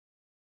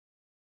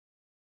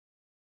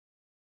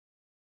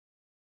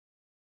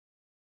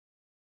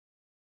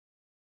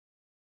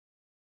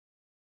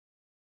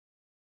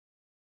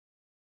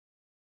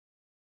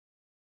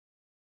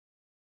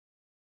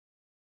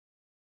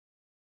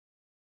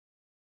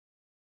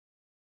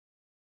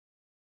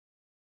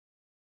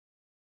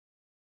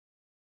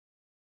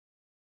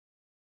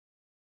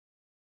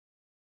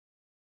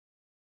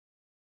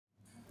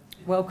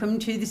Welcome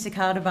to the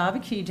CICADA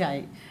Barbecue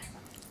Day.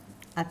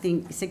 I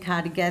think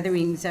CICADA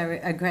gatherings are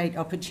a great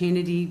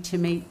opportunity to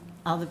meet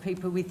other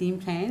people with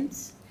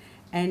implants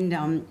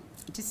and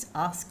just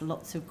ask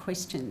lots of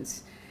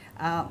questions.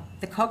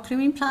 The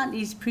cochlear implant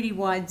is pretty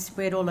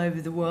widespread all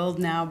over the world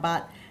now,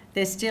 but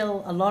there's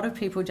still a lot of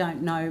people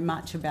don't know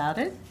much about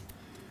it.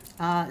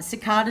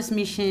 CICADA's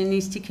mission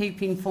is to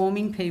keep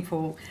informing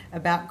people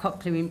about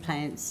cochlear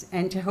implants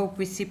and to help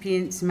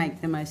recipients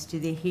make the most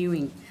of their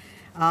hearing.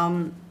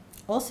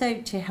 Also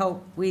to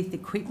help with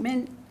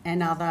equipment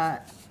and other,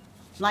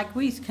 like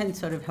we can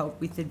sort of help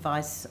with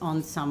advice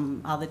on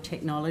some other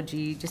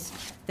technology just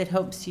that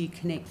helps you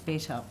connect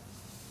better.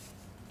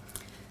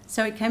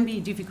 So it can be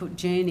a difficult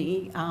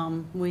journey.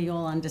 We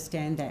all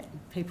understand that,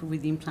 people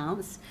with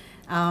implants.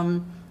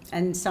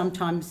 And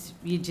sometimes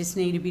you just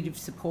need a bit of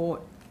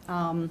support.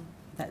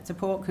 That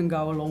support can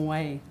go a long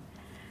way.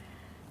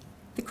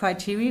 The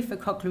criteria for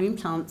cochlear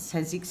implants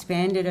has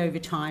expanded over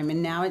time,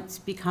 and now it's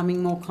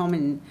becoming more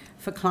common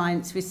for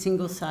clients with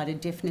single-sided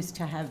deafness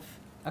to have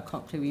a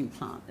cochlear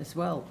implant as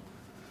well.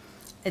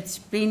 It's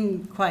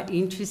been quite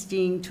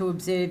interesting to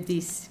observe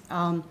this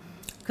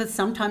because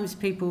sometimes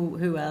people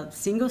who are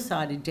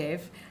single-sided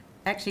deaf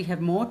actually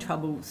have more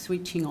trouble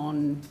switching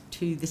on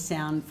to the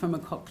sound from a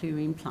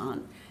cochlear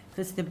implant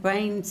because the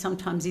brain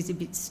sometimes is a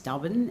bit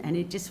stubborn and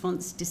it just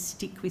wants to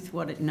stick with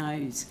what it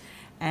knows.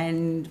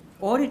 And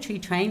auditory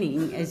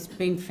training has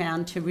been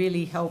found to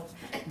really help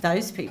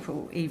those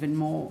people even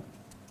more.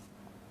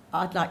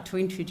 I'd like to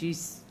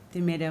introduce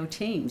the MED-EL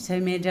team. So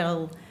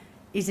MED-EL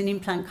is an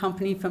implant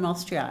company from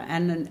Austria,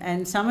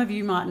 and some of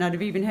you might not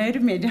have even heard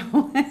of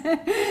MED-EL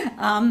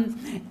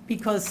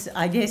because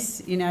I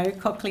guess, you know,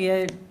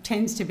 cochlear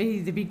tends to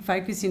be the big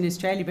focus in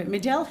Australia, but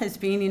MED-EL has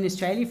been in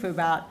Australia for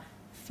about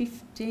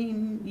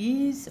 15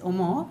 years or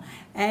more,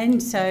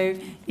 and so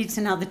it's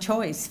another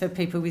choice for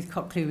people with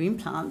cochlear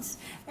implants.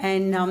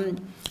 And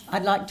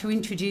I'd like to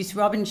introduce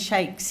Robin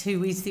Shakes,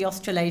 who is the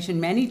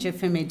Australasian manager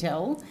for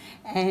MED-EL,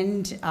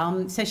 and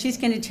so she's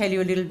going to tell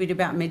you a little bit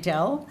about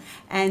MED-EL,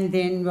 and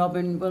then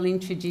Robin will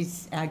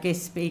introduce our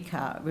guest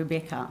speaker,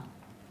 Rebecca.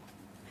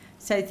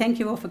 So thank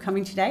you all for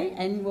coming today,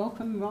 and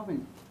welcome,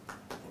 Robin.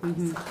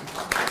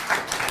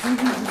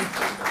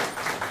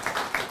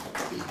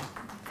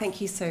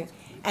 Thank you, Sue.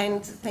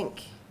 And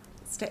thanks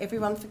to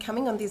everyone for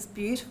coming on this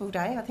beautiful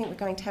day. I think we're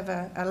going to have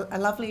a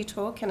lovely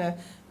talk, and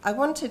I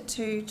wanted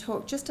to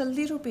talk just a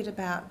little bit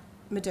about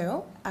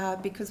MED-EL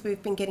because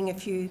we've been getting a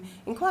few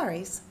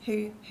inquiries.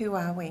 Who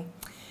are we?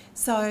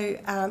 So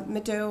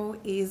MED-EL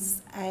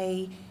is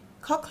a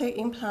cochlear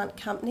implant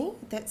company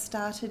that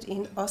started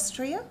in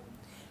Austria,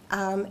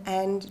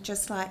 and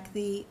just like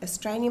the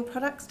Australian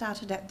product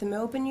started at the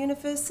Melbourne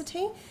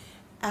University,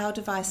 our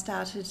device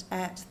started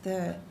at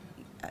the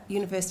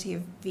University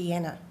of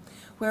Vienna.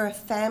 We're a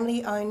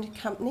family-owned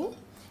company,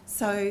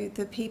 so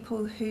the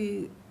people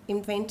who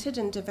invented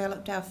and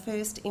developed our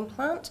first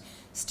implant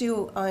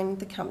still own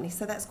the company,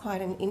 so that's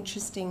quite an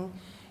interesting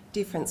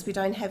difference. We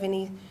don't have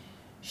any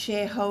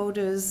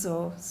shareholders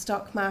or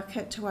stock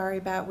market to worry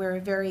about. We're a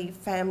very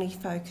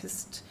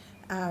family-focused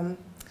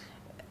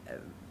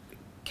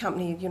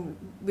company, you know,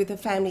 with a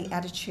family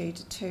attitude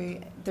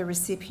to the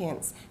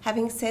recipients.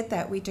 Having said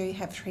that, we do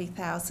have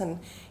 3,000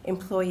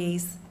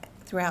 employees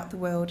throughout the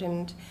world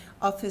and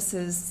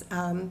offices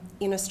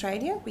in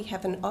Australia. We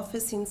have an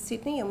office in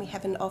Sydney and we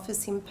have an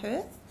office in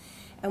Perth,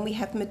 and we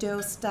have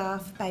MED-EL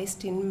staff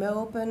based in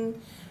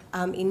Melbourne,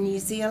 in New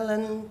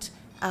Zealand,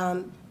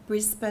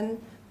 Brisbane.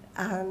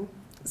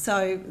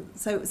 So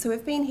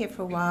we've been here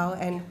for a while,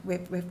 and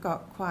we've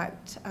got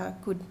quite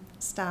good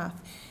staff.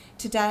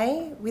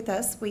 Today with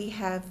us we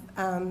have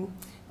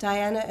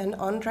Diana and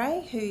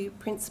Andre, who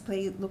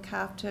principally look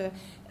after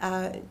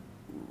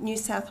New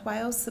South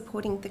Wales,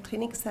 supporting the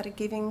clinics that are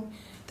giving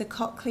the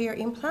cochlear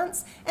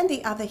implants and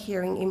the other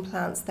hearing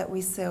implants that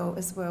we sell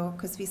as well,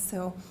 because we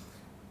sell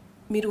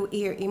middle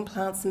ear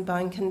implants and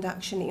bone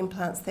conduction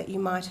implants that you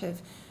might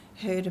have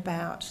heard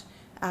about.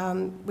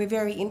 We're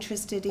very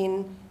interested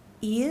in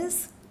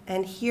ears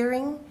and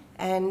hearing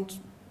and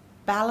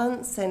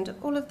balance and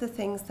all of the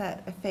things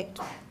that affect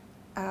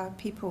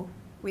people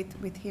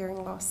with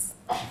hearing loss.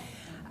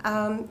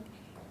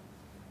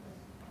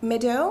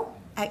 MED-EL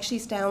actually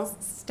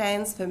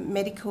stands for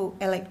medical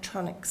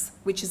electronics,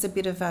 which is a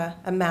bit of a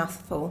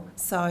mouthful.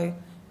 So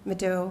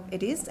MED-EL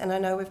it is, and I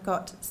know we've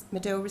got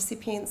MED-EL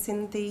recipients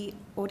in the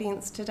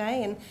audience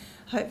today, and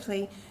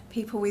hopefully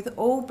people with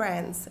all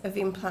brands of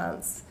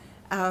implants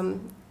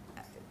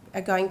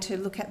are going to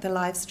look at the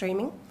live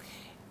streaming.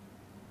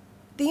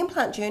 The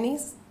implant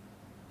journey's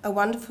a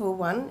wonderful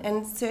one,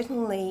 and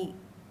certainly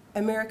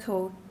a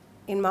miracle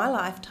in my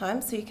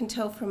lifetime, so you can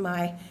tell from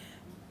my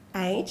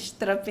age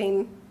that I've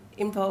been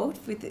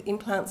involved with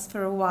implants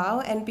for a while,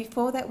 and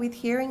before that with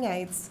hearing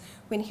aids,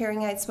 when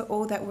hearing aids were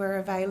all that were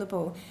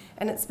available.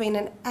 And it's been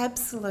an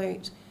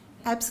absolute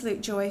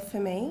joy for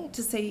me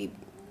to see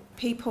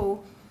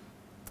people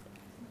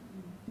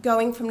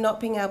going from not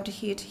being able to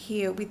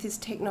hear with this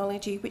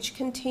technology, which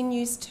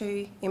continues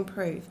to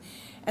improve.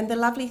 And the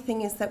lovely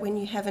thing is that when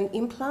you have an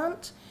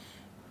implant,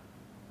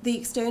 the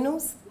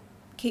externals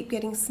keep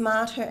getting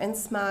smarter and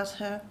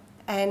smarter,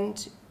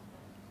 and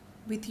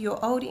with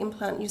your old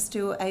implant you're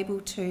still able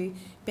to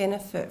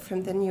benefit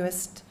from the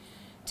newest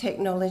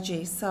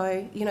technology.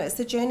 So, you know, it's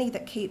a journey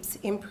that keeps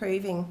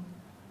improving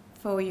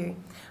for you.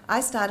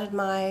 I started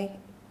my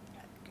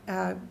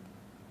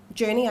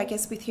journey, I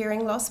guess, with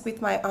hearing loss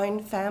with my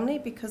own family,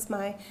 because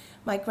my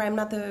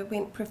grandmother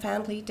went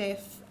profoundly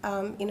deaf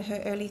in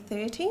her early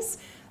 30s.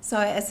 So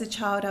as a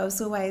child I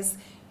was always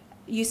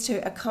used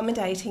to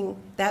accommodating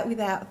that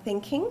without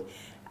thinking.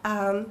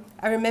 I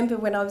remember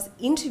when I was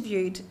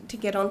interviewed to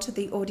get onto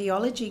the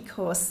audiology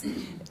course,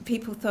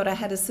 people thought I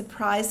had a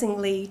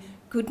surprisingly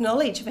good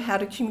knowledge of how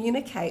to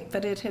communicate,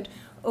 but it had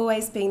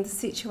always been the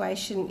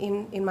situation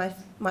in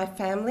my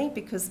family,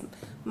 because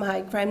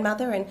my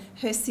grandmother and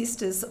her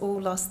sisters all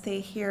lost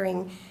their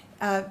hearing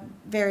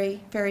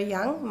very, very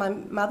young. My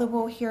mother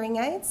wore hearing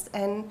aids,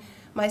 and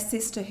my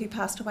sister, who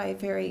passed away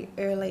very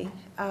early,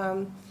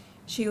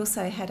 she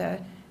also had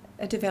a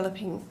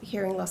developing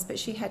hearing loss, but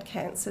she had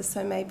cancer,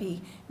 so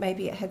maybe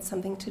it had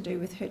something to do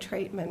with her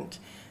treatment.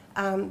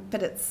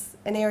 But it's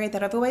an area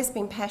that I've always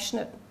been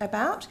passionate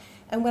about,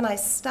 and when I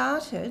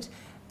started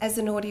as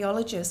an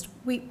audiologist,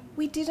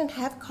 we didn't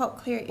have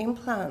cochlear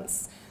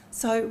implants,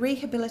 so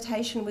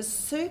rehabilitation was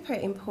super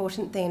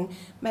important then,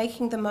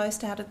 making the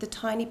most out of the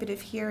tiny bit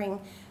of hearing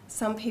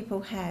some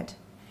people had.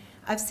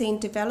 I've seen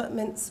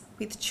developments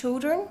with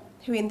children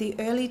who in the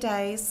early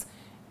days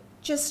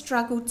just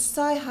struggled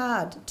so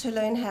hard to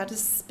learn how to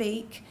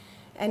speak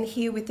and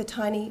hear with the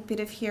tiny bit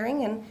of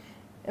hearing,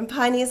 and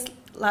pioneers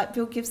like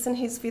Bill Gibson,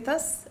 who's with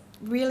us,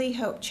 really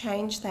helped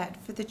change that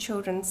for the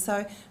children.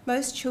 So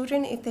most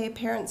children, if their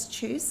parents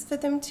choose for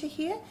them to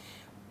hear,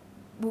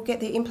 will get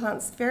their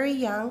implants very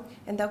young,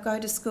 and they'll go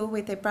to school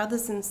with their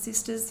brothers and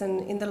sisters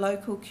and in the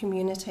local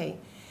community.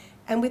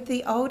 And with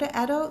the older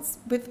adults,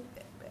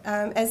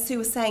 as Sue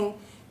was saying,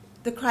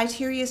 the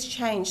criteria's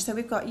changed. So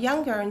we've got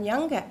younger and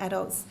younger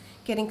adults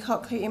getting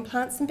cochlear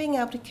implants and being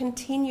able to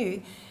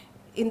continue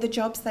in the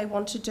jobs they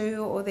want to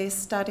do or their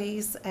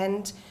studies.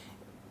 And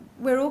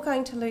we're all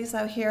going to lose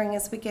our hearing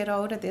as we get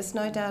older, there's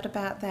no doubt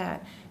about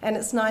that. And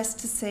it's nice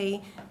to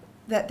see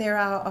that there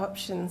are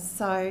options.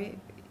 So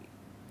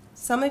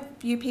some of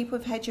you people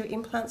have had your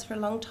implants for a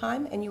long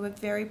time, and you were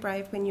very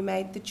brave when you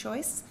made the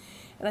choice.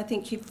 And I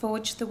think you've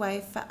forged the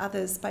way for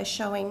others by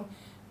showing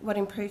what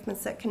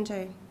improvements it can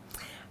do.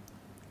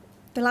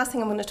 The last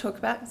thing I want to talk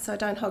about, so I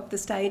don't hog the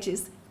stage,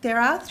 is there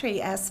are 3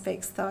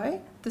 aspects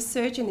though. The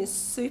surgeon is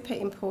super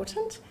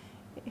important.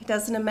 He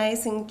does an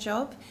amazing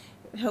job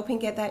helping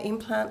get that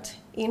implant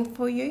in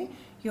for you.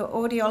 Your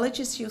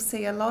audiologist you'll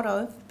see a lot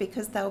of,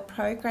 because they'll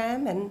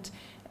program and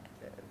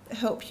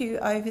help you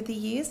over the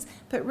years.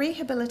 But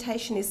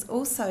rehabilitation is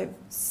also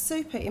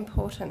super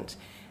important,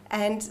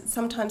 and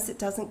sometimes it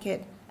doesn't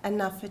get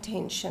enough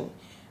attention.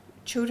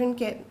 Children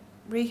get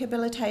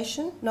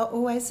rehabilitation, not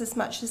always as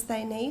much as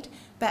they need,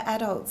 but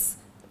adults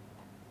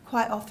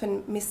quite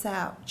often miss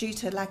out due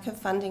to lack of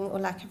funding or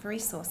lack of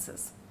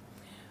resources.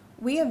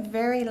 We are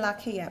very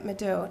lucky at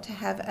Medill to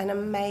have an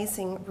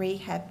amazing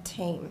rehab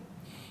team.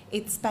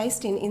 It's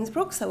based in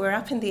Innsbruck, so we're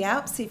up in the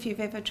Alps if you've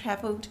ever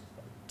travelled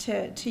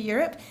to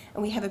Europe,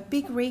 and we have a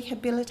big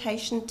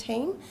rehabilitation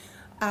team,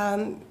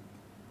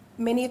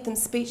 many of them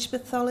speech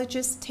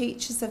pathologists,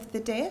 teachers of the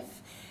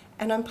deaf,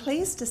 and I'm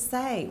pleased to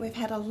say we've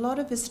had a lot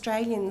of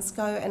Australians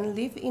go and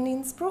live in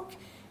Innsbruck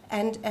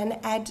and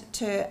add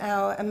to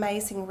our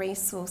amazing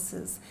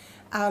resources.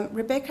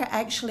 Rebecca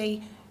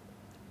actually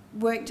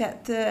worked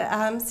at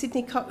the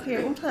Sydney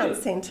Cochlear Implant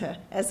Centre,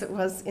 as it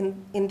was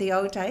in the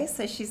old days,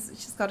 so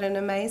she's got an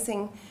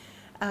amazing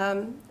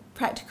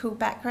practical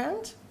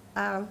background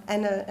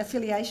and an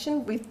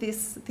affiliation with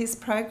this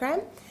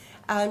program.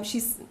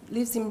 She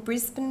lives in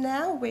Brisbane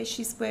now, where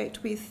she's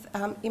worked with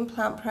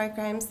implant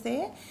programs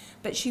there,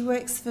 but she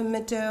works for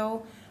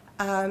Medill,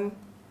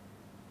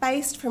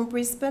 based from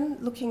Brisbane,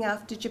 looking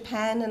after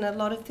Japan and a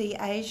lot of the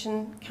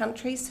Asian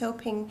countries,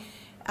 helping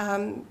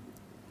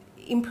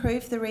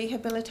improve the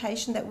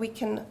rehabilitation that we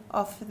can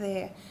offer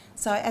there.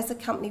 So as a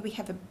company, we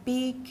have a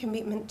big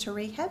commitment to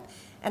rehab,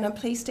 and I'm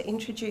pleased to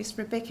introduce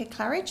Rebecca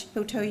Claridge,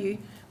 who'll tell you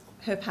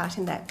her part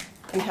in that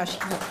and how she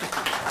can help you.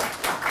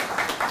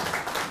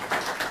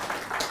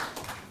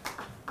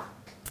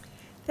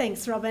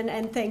 Thanks, Robin,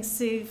 and thanks,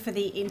 Sue, for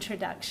the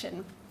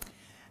introduction.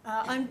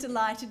 I'm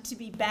delighted to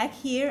be back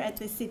here at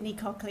the Sydney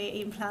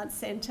Cochlear Implant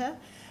Centre.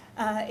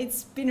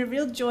 It's been a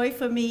real joy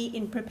for me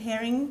in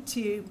preparing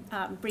to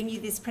bring you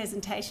this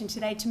presentation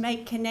today, to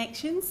make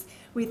connections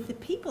with the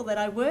people that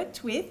I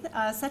worked with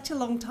such a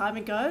long time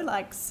ago,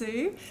 like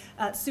Sue.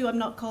 Sue, I'm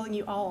not calling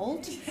you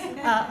old.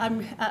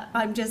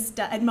 I'm just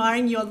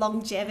admiring your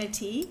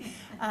longevity.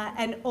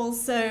 And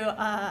also,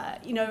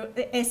 you know,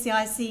 the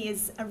SCIC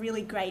is a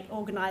really great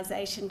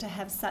organisation to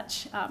have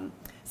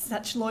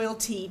such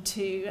loyalty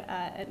to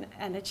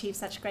and achieve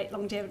such great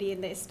longevity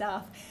in their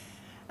staff.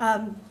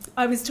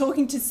 I was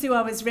talking to Sue,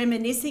 I was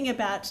reminiscing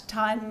about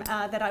time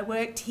that I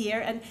worked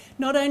here, and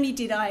not only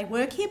did I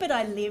work here, but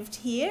I lived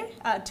here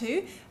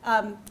too.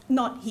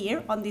 Not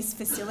here on this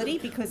facility,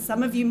 because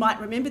some of you might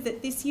remember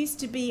that this used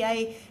to be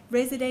a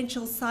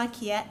residential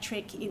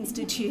psychiatric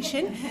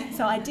institution.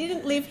 So I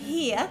didn't live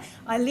here,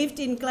 I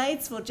lived in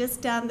Gladesville,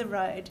 just down the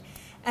road.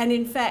 And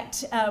in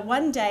fact,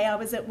 one day I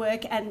was at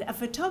work and a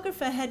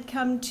photographer had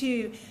come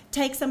to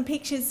take some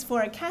pictures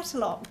for a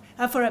catalogue,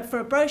 for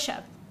a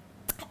brochure.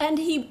 And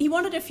he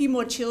wanted a few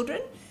more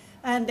children,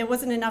 and there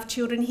wasn't enough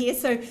children here,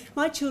 so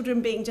my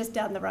children being just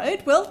down the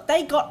road, well,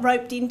 they got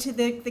roped into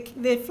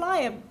the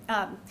flyer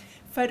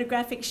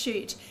photographic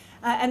shoot.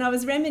 And I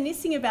was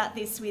reminiscing about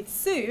this with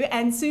Sue,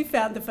 and Sue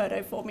found the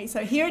photo for me.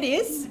 So here it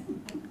is.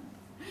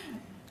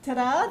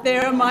 Ta-da,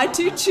 there are my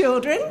two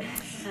children.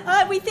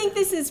 We think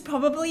this is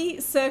probably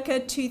circa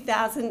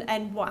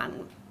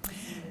 2001.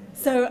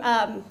 So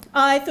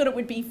I thought it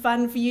would be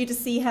fun for you to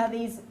see how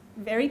these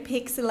very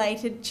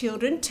pixelated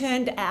children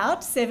turned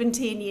out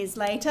 17 years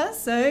later.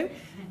 So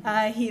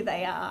here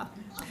they are.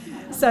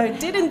 So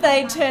didn't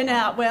they turn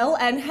out well,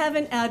 and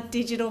haven't our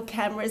digital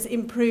cameras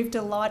improved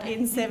a lot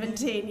in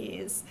 17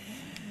 years?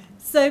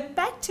 So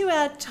back to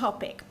our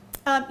topic.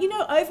 You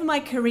know, over my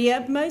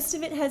career, most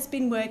of it has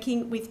been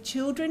working with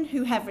children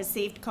who have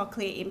received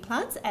cochlear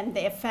implants and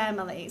their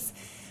families.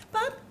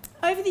 But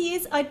over the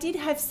years, I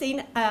have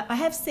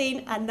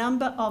seen a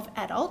number of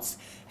adults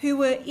who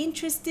were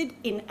interested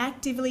in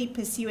actively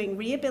pursuing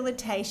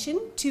rehabilitation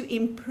to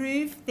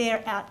improve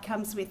their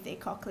outcomes with their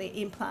cochlear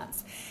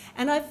implants.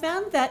 And I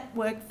found that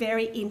work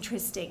very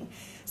interesting.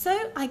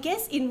 So I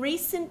guess in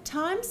recent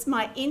times,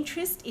 my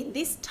interest in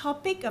this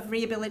topic of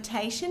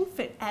rehabilitation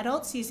for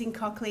adults using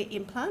cochlear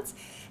implants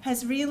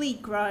has really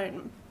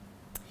grown.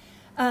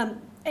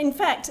 In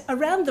fact,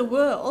 around the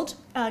world,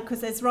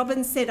 because as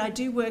Robin said, I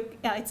do work,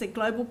 it's a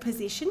global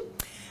position,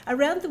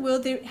 around the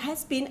world there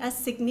has been a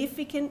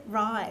significant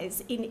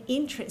rise in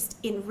interest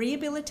in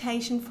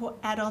rehabilitation for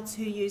adults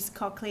who use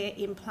cochlear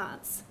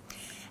implants.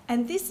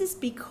 And this is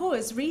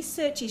because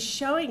research is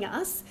showing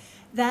us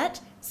that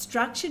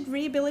structured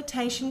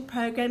rehabilitation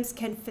programs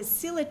can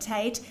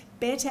facilitate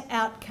better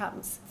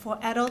outcomes for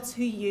adults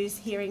who use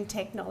hearing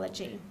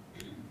technology.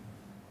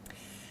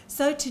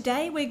 So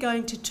today we're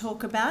going to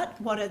talk about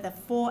what are the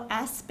 4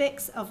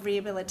 aspects of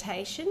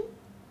rehabilitation,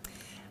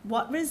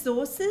 what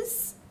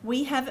resources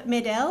we have at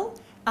MED-EL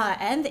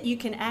and that you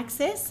can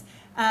access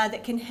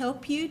that can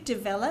help you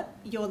develop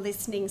your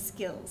listening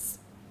skills.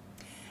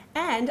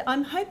 And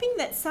I'm hoping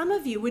that some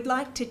of you would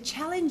like to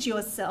challenge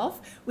yourself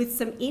with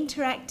some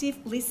interactive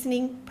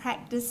listening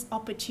practice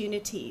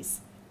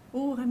opportunities.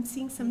 Oh, I'm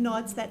seeing some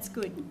nods, that's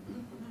good.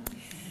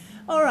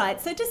 All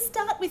right, so to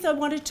start with, I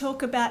want to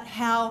talk about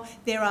how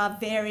there are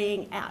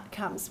varying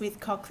outcomes with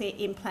cochlear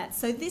implants.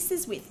 So this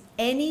is with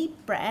any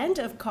brand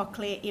of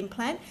cochlear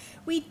implant.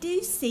 We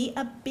do see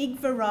a big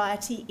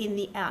variety in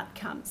the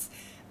outcomes.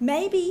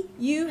 Maybe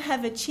you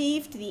have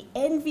achieved the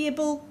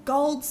enviable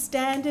gold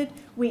standard,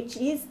 which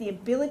is the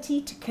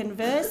ability to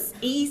converse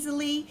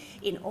easily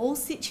in all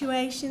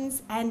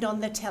situations and on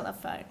the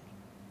telephone.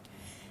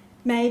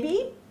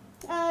 Maybe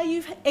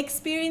you've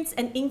experienced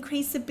an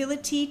increased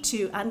ability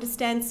to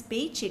understand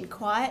speech in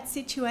quiet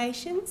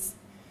situations.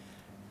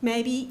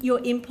 Maybe your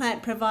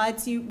implant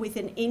provides you with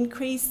an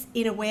increase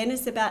in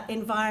awareness about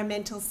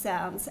environmental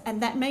sounds,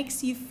 and that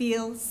makes you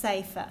feel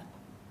safer.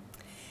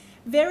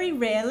 Very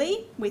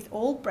rarely, with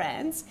all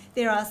brands,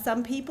 there are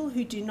some people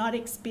who do not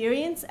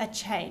experience a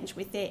change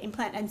with their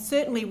implant, and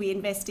certainly we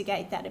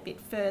investigate that a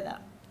bit further.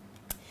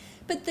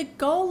 But the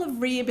goal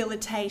of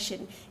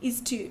rehabilitation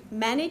is to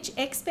manage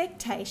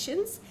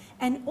expectations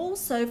and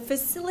also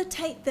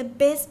facilitate the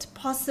best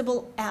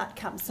possible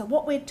outcome. So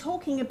what we're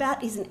talking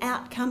about is an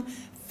outcome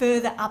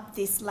further up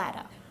this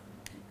ladder.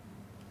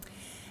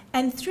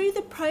 And through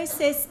the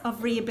process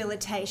of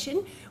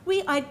rehabilitation,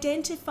 we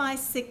identify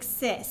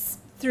success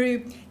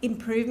through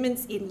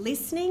improvements in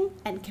listening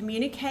and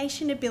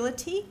communication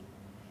ability,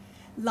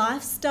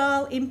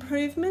 lifestyle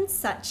improvements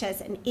such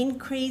as an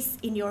increase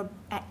in your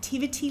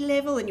activity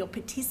level and your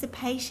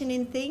participation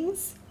in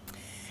things,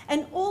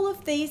 and all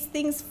of these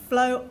things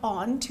flow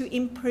on to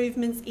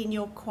improvements in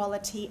your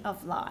quality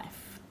of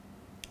life.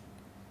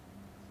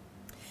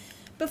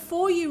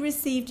 Before you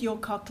received your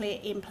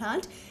cochlear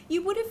implant,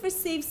 you would have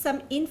received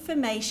some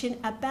information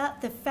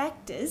about the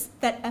factors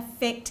that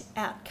affect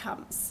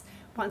outcomes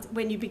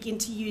when you begin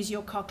to use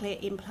your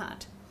cochlear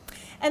implant.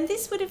 And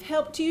this would have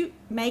helped you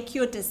make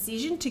your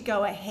decision to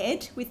go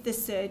ahead with the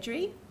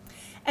surgery,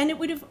 and it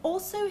would have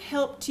also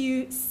helped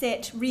you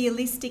set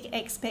realistic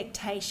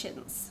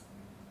expectations.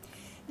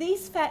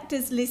 These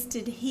factors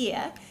listed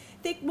here,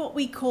 they're what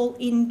we call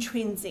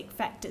intrinsic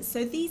factors.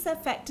 So these are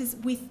factors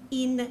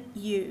within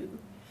you.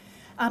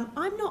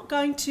 I'm not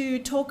going to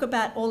talk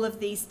about all of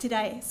these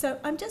today, so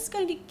I'm just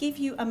going to give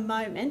you a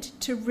moment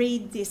to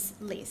read this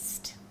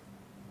list.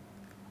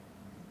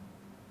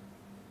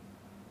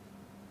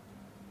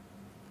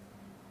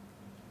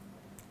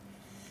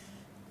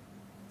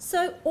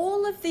 So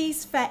all of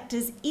these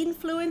factors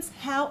influence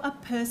how a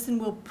person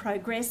will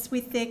progress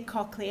with their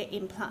cochlear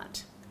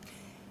implant.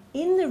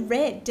 In the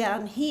red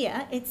down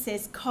here, it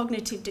says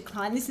cognitive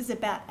decline. This is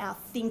about our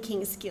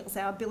thinking skills,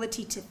 our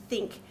ability to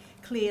think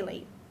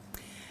clearly.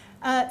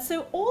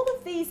 So all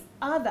of these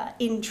other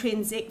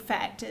intrinsic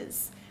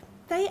factors,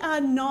 they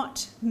are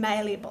not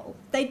malleable.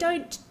 They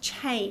don't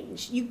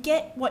change. You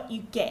get what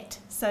you get,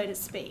 so to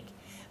speak.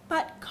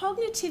 But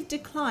cognitive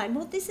decline,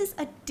 well, this is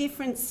a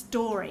different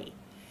story.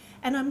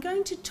 And I'm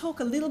going to talk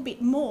a little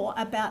bit more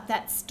about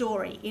that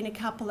story in a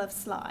couple of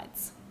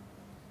slides.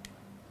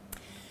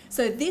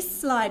 So this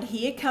slide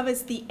here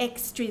covers the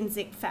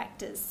extrinsic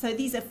factors. So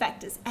these are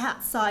factors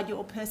outside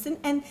your person,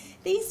 and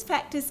these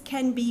factors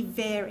can be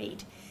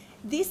varied.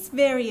 This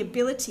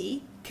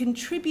variability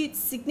contributes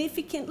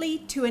significantly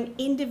to an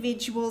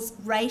individual's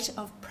rate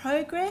of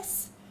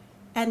progress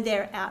and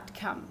their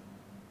outcome.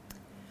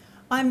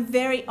 I'm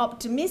very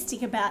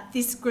optimistic about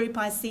this group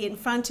I see in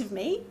front of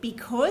me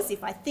because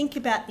if I think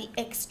about the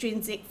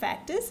extrinsic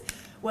factors,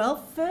 well,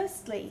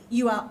 firstly,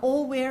 you are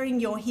all wearing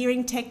your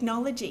hearing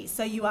technology,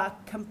 so you are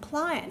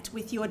compliant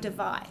with your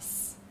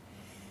device.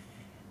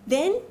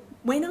 Then,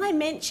 when I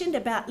mentioned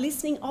about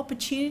listening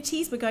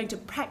opportunities, we're going to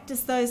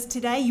practice those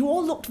today, you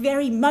all looked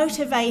very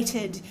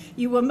motivated.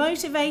 You were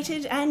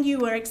motivated and you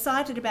were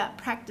excited about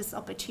practice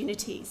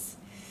opportunities.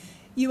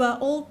 You are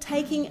all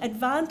taking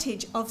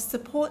advantage of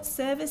support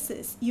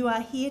services. You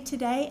are here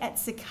today at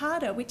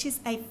CICADA, which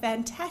is a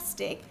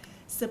fantastic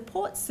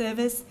support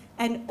service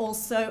and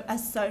also a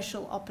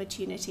social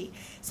opportunity.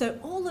 So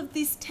all of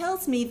this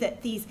tells me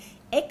that these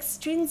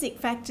extrinsic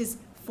factors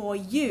for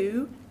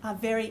you are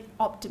very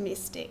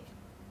optimistic.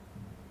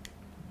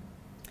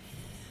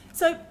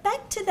 So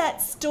back to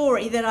that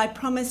story that I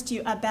promised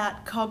you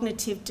about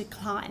cognitive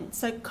decline.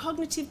 So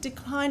cognitive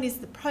decline is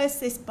the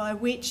process by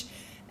which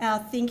our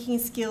thinking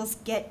skills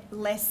get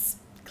less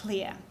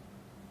clear.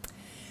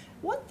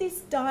 What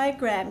this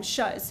diagram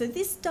shows, so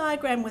this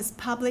diagram was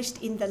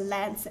published in The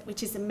Lancet,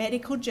 which is a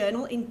medical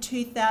journal, in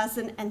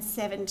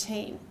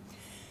 2017.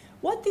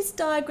 What this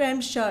diagram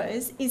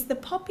shows is the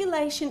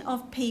population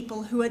of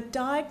people who are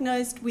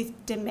diagnosed with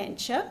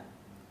dementia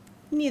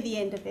near the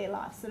end of their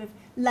life, sort of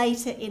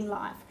later in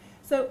life.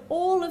 So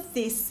all of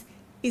this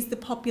is the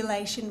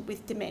population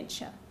with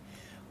dementia.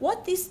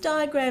 What this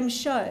diagram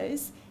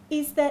shows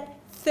is that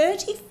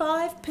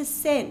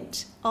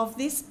 35% of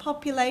this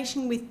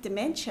population with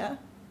dementia,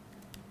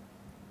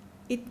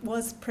 it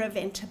was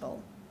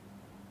preventable.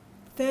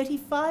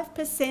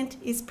 35%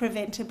 is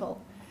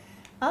preventable.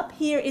 Up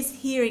here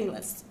is hearing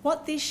loss.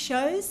 What this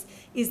shows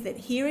is that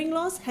hearing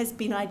loss has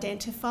been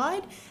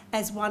identified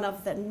as one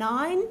of the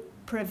 9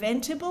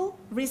 preventable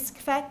risk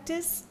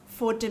factors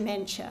for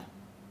dementia.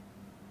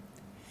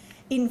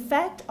 In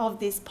fact, of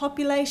this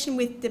population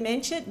with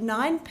dementia,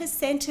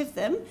 9% of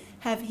them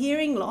have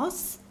hearing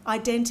loss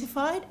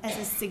identified as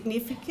a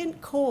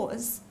significant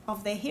cause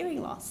of their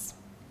hearing loss.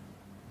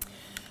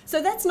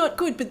 So that's not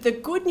good, but the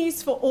good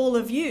news for all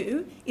of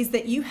you is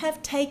that you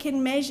have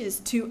taken measures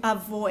to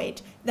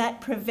avoid that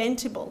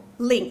preventable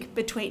link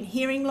between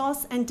hearing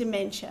loss and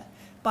dementia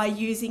by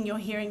using your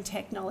hearing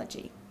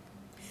technology.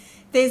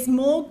 There's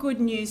more good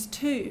news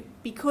too,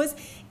 because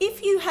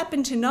if you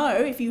happen to know,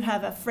 if you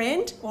have a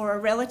friend or a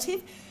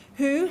relative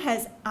who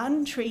has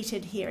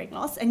untreated hearing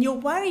loss, and you're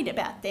worried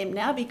about them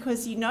now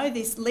because you know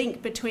this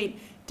link between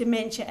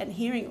dementia and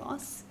hearing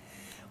loss,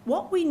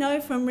 what we know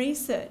from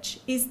research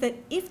is that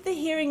if the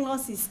hearing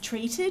loss is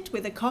treated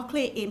with a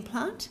cochlear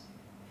implant,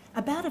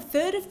 about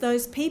 1/3 of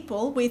those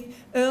people with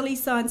early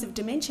signs of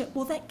dementia,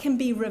 well, that can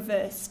be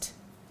reversed.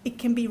 It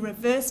can be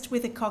reversed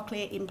with a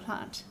cochlear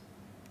implant.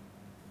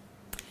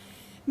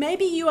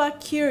 Maybe you are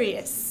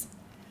curious,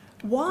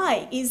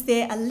 why is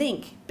there a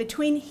link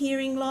between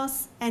hearing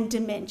loss and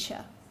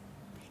dementia?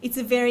 It's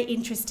a very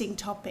interesting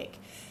topic.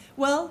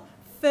 Well,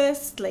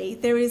 firstly,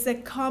 there is a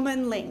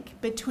common link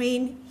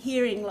between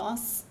hearing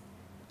loss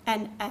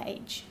and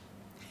age.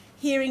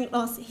 Hearing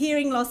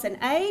loss and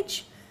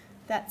age,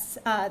 that's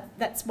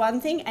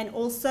one thing, and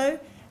also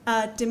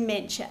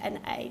dementia and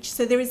age.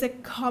 So there is a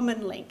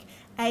common link.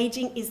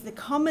 Aging is the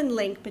common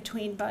link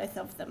between both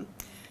of them.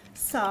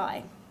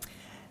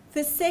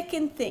 The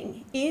second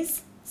thing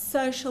is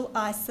social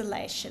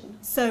isolation.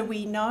 So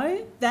we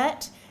know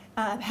that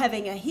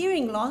having a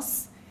hearing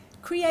loss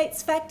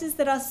creates factors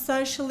that are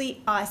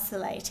socially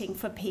isolating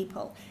for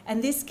people,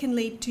 and this can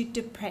lead to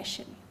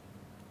depression.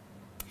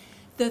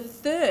 The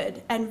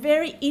third and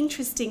very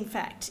interesting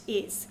fact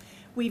is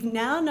we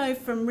now know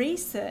from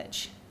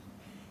research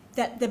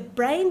that the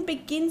brain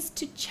begins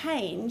to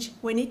change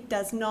when it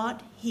does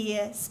not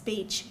hear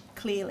speech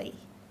clearly.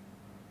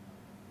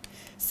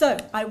 So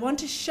I want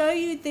to show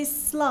you this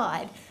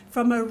slide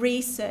from a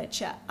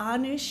researcher,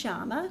 Anu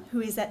Sharma, who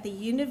is at the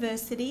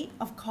University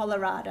of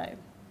Colorado.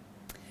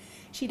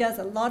 She does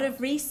a lot of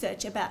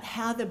research about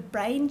how the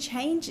brain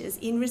changes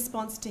in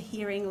response to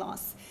hearing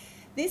loss.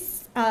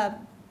 This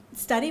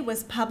study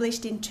was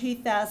published in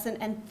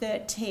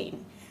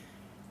 2013.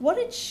 What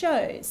it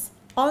shows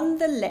on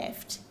the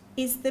left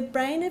is the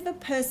brain of a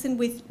person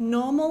with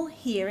normal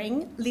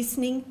hearing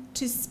listening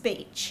to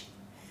speech.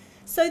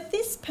 So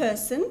this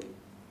person,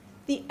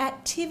 the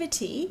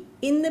activity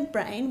in the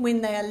brain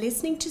when they are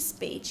listening to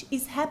speech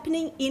is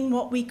happening in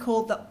what we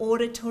call the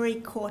auditory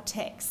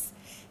cortex,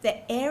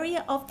 the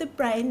area of the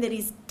brain that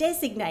is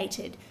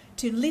designated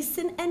to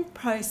listen and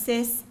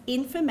process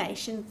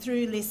information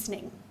through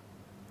listening.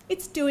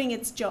 It's doing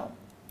its job.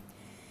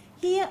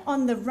 Here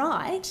on the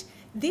right,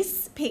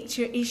 this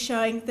picture is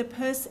showing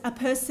a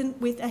person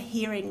with a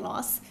hearing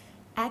loss.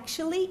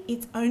 Actually,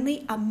 it's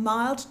only a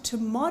mild to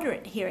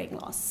moderate hearing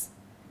loss.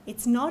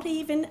 It's not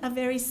even a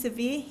very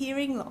severe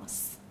hearing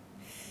loss.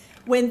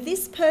 When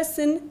this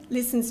person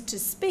listens to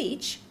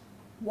speech,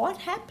 what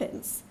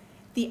happens?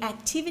 The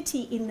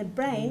activity in the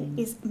brain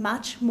is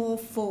much more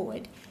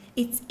forward.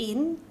 It's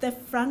in the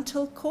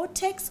frontal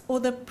cortex or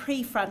the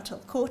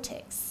prefrontal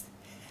cortex.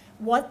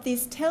 What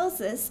this tells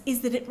us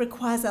is that it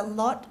requires a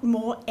lot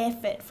more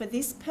effort for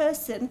this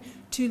person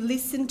to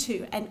listen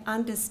to and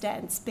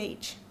understand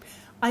speech.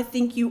 I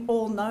think you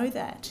all know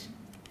that.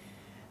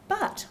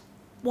 But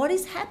what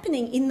is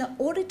happening in the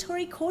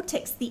auditory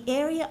cortex, the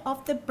area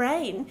of the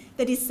brain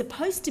that is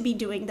supposed to be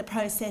doing the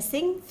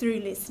processing through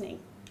listening?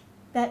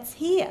 That's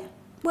here.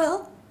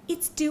 Well,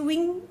 it's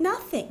doing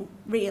nothing,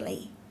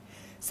 really.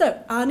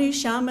 So Anu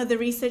Sharma, the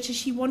researcher,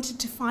 she wanted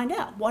to find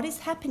out what is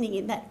happening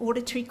in that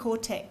auditory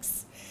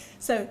cortex.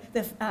 So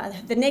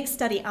the next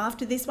study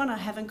after this one, I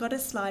haven't got a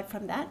slide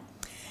from that,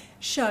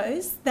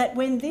 shows that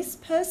when this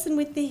person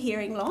with the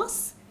hearing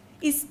loss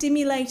is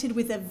stimulated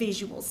with a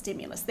visual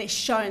stimulus, they're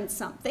shown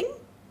something,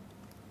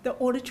 the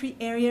auditory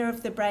area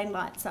of the brain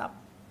lights up.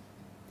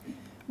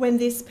 When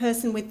this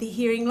person with the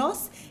hearing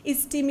loss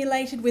is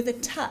stimulated with a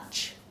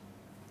touch,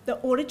 the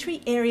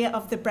auditory area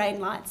of the brain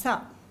lights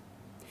up.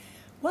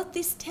 What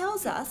this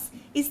tells us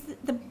is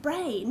that the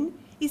brain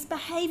is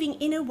behaving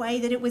in a way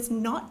that it was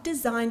not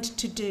designed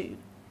to do.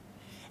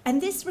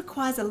 And this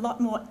requires a lot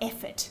more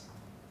effort.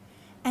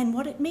 And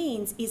what it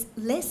means is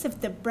less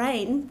of the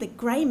brain, the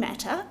grey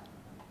matter,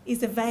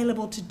 is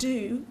available to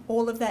do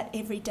all of that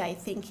everyday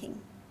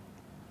thinking.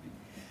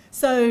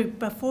 So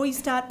before you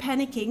start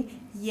panicking,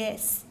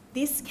 yes,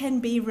 this can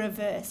be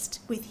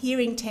reversed with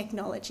hearing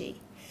technology.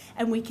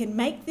 And we can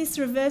make this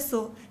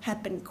reversal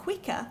happen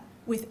quicker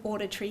with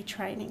auditory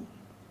training.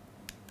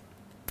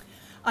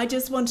 I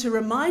just want to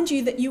remind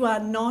you that you are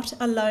not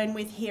alone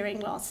with hearing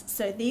loss.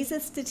 So these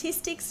are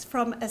statistics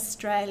from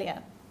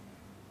Australia.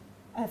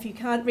 If you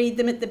can't read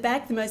them at the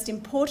back, the most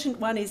important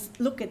one is,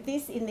 look at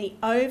this, in the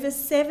over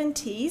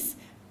 70s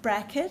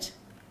bracket,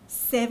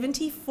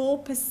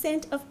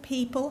 74% of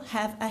people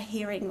have a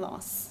hearing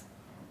loss.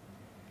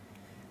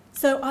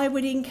 So I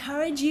would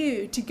encourage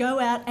you to go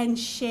out and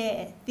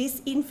share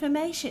this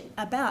information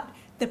about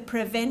the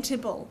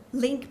preventable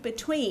link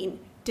between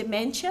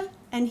dementia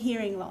and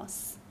hearing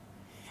loss.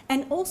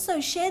 And also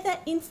share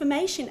that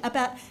information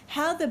about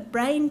how the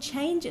brain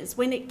changes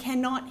when it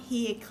cannot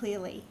hear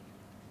clearly.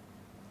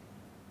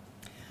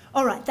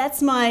 All right,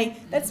 that's my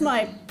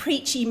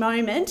preachy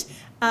moment.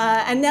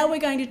 And now we're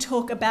going to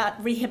talk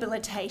about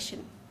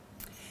rehabilitation.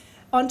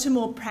 On to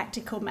more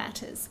practical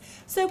matters.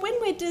 So when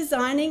we're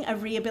designing a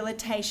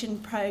rehabilitation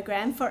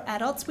program for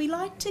adults, we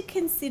like to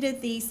consider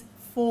these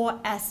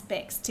 4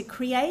 aspects to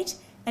create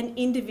an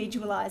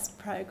individualised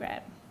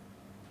program.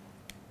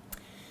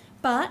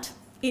 But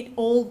it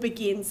all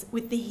begins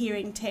with the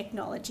hearing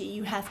technology.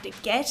 You have to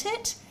get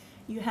it,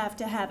 you have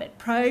to have it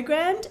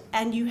programmed,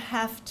 and you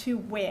have to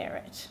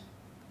wear it.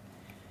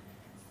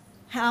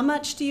 How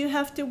much do you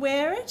have to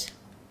wear it?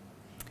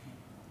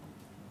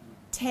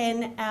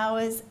 10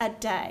 hours a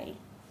day.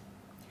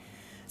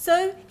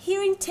 So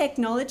hearing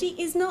technology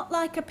is not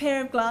like a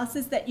pair of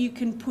glasses that you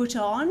can put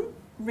on,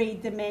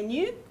 read the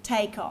menu,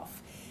 take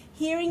off.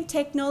 Hearing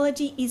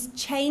technology is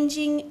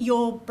changing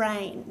your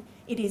brain.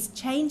 It is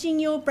changing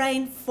your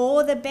brain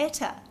for the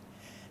better.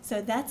 So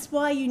that's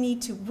why you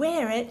need to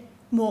wear it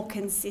more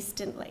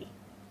consistently.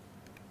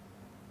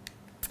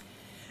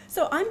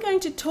 So I'm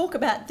going to talk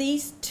about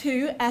these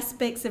 2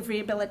 aspects of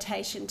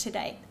rehabilitation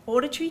today,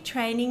 auditory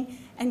training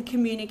and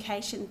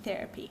communication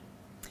therapy.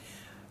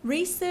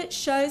 Research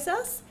shows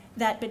us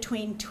that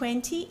between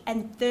 20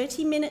 and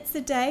 30 minutes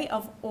a day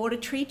of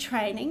auditory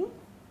training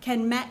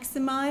can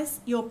maximise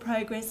your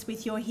progress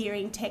with your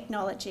hearing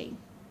technology.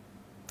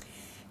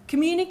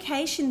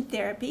 Communication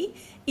therapy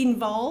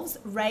involves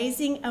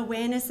raising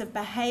awareness of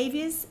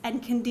behaviours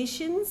and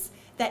conditions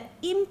that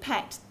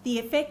impact the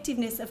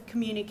effectiveness of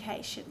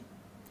communication.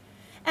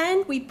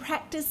 And we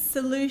practice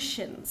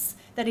solutions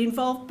that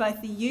involve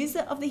both the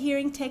user of the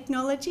hearing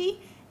technology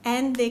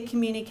and their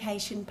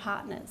communication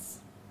partners.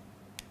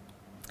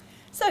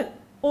 So,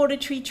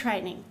 auditory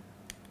training.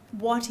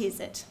 What is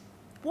it?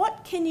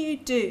 What can you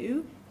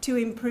do to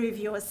improve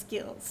your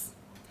skills?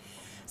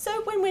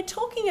 So when we're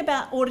talking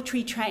about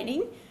auditory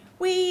training,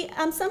 we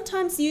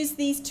sometimes use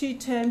these 2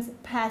 terms,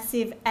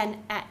 passive and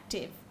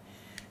active.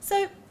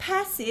 So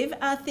passive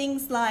are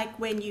things like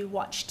when you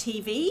watch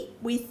TV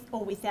with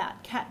or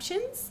without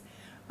captions,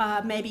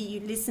 maybe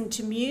you listen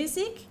to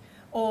music,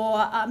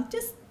 or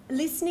just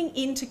listening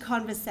into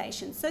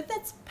conversation. So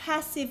that's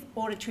passive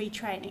auditory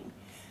training.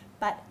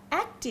 But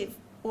active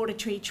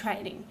auditory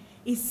training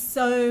is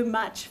so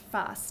much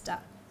faster.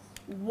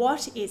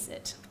 What is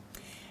it?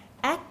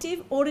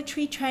 Active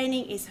auditory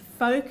training is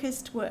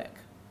focused work.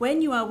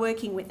 When you are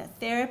working with a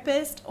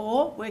therapist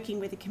or working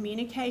with a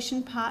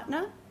communication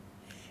partner,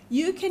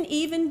 you can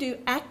even do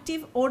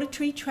active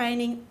auditory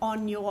training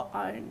on your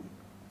own.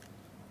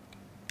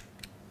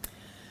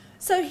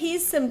 So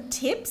here's some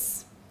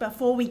tips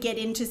before we get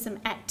into some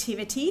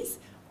activities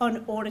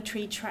on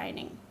auditory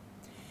training.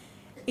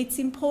 It's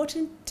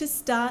important to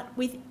start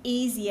with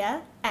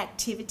easier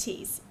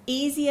activities,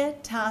 easier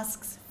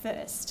tasks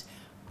first.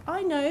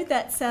 I know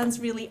that sounds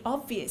really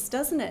obvious,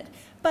 doesn't it?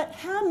 But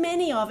how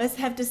many of us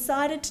have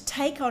decided to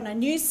take on a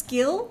new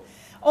skill,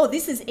 oh,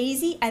 this is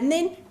easy, and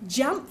then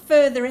jump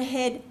further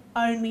ahead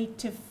only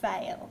to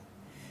fail?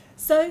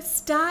 So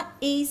start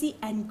easy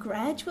and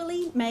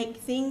gradually make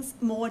things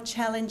more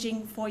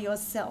challenging for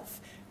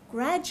yourself.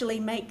 Gradually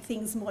make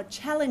things more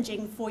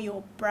challenging for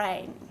your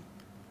brain.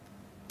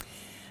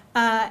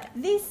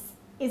 This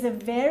is a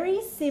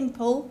very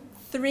simple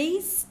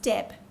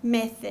 3-step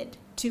method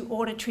to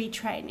auditory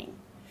training.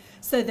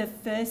 So the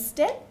first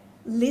step,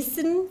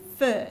 listen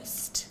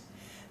first.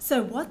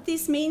 So what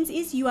this means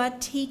is you are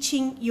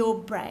teaching your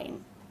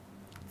brain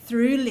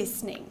through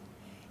listening.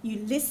 You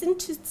listen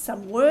to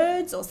some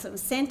words or some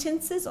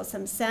sentences or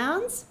some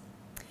sounds,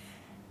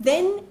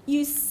 then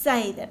you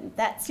say them.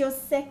 That's your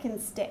second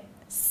step,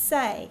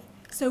 say.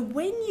 So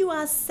when you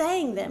are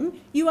saying them,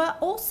 you are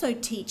also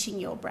teaching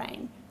your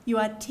brain. You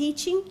are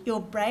teaching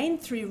your brain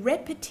through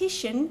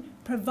repetition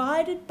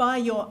provided by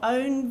your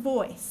own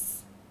voice.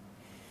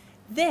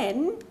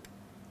 Then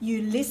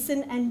you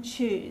listen and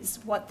choose.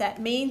 What that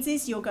means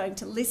is you're going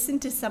to listen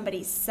to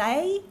somebody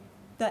say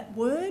that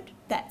word,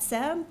 that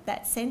sound,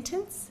 that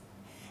sentence,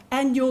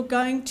 and you're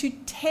going to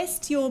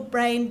test your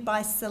brain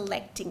by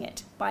selecting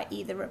it, by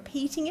either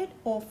repeating it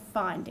or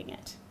finding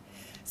it.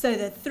 So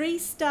the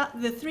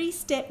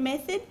three-step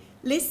method,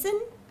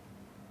 listen,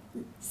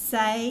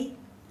 say,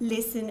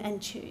 listen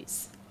and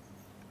choose.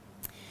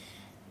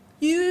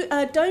 You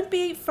don't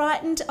be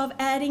frightened of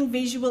adding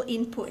visual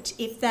input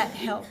if that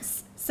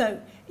helps. So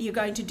you're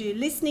going to do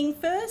listening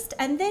first,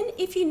 and then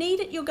if you need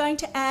it, you're going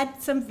to add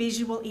some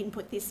visual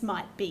input. This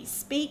might be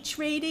speech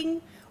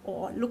reading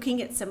or looking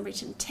at some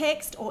written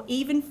text or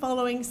even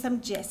following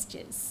some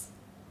gestures.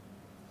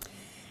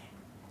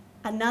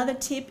 Another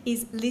tip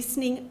is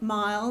listening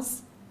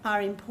miles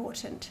are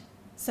important.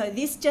 So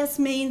this just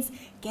means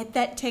get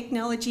that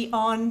technology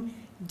on,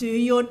 do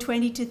your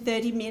 20 to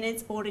 30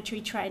 minutes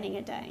auditory training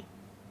a day.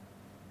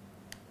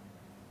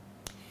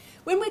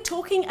 When we're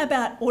talking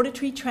about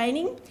auditory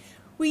training,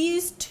 we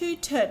use two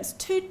terms,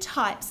 two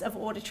types of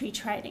auditory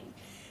training.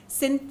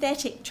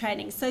 Synthetic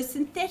training. So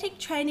synthetic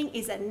training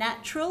is a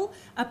natural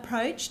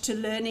approach to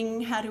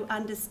learning how to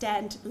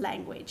understand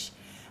language.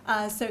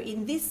 So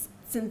in this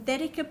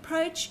synthetic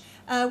approach,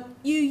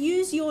 you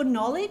use your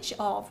knowledge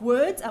of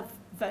words, of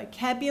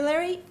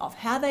vocabulary, of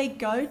how they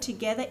go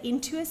together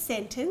into a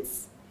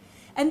sentence,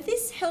 and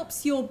this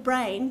helps your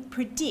brain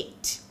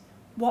predict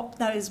what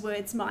those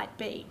words might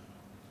be.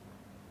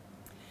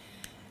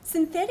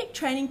 Synthetic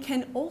training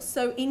can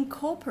also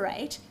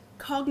incorporate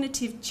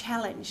cognitive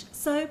challenge.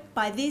 So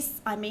by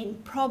this, I mean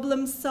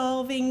problem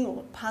solving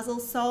or puzzle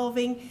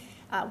solving,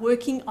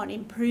 working on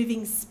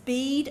improving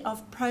speed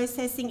of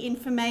processing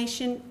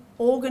information,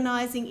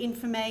 organising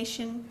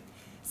information,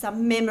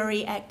 some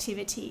memory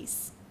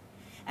activities.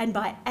 And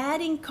by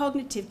adding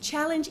cognitive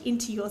challenge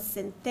into your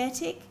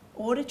synthetic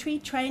auditory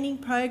training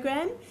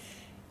program,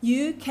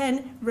 you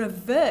can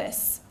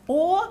reverse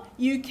or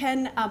you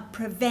can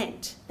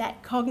prevent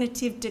that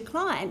cognitive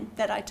decline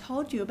that I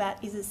told you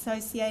about is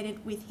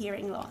associated with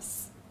hearing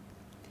loss.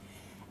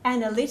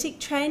 Analytic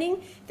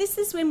training, this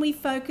is when we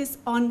focus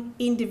on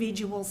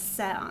individual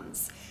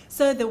sounds.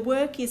 So the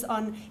work is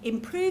on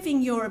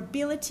improving your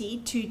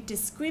ability to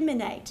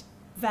discriminate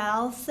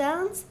vowel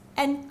sounds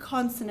and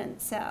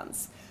consonant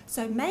sounds.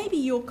 So maybe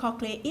your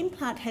cochlear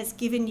implant has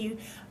given you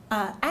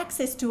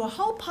access to a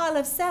whole pile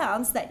of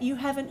sounds that you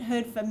haven't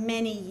heard for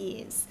many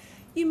years.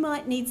 You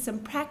might need some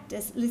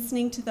practice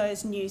listening to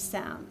those new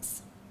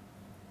sounds.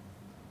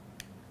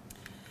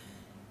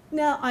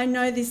 Now, I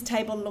know this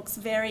table looks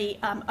very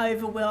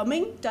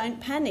overwhelming.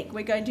 Don't panic.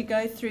 We're going to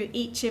go through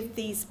each of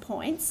these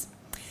points.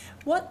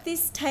 What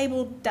this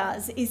table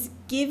does is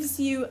gives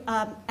you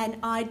an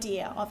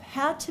idea of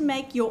how to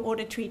make your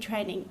auditory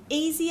training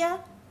easier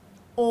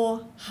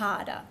or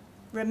harder.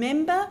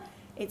 Remember,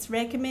 it's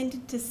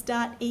recommended to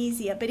start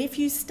easier, but if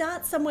you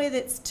start somewhere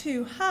that's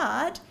too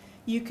hard,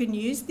 you can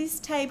use this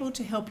table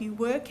to help you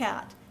work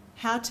out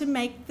how to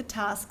make the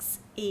tasks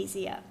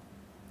easier.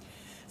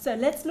 So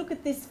let's look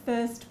at this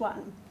first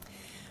one.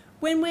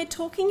 When we're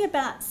talking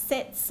about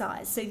set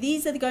size, so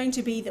these are going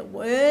to be the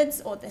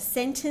words or the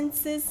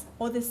sentences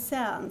or the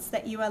sounds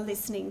that you are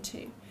listening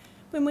to.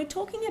 When we're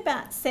talking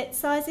about set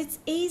size, it's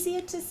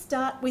easier to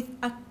start with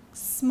a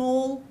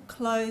small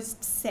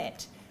closed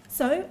set.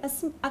 So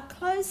a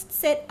closed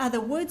set are the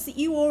words that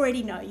you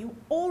already know. You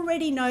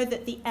already know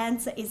that the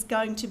answer is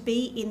going to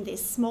be in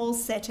this small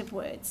set of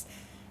words.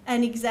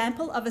 An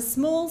example of a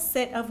small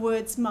set of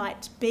words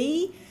might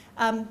be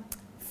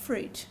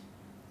fruit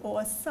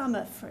or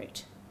summer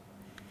fruit.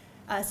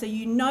 So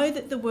you know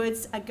that the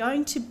words are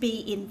going to be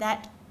in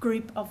that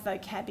group of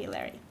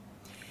vocabulary.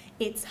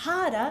 It's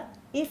harder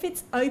if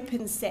it's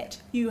open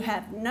set. You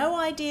have no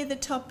idea the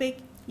topic,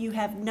 you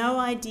have no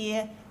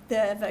idea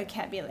the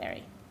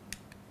vocabulary.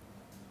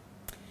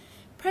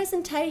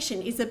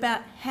 Presentation is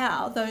about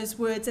how those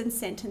words and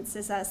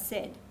sentences are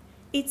said.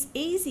 It's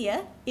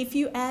easier if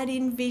you add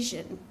in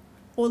vision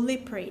or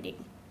lip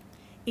reading.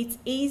 It's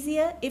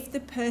easier if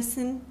the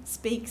person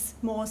speaks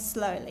more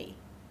slowly.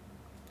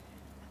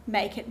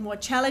 Make it more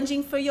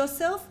challenging for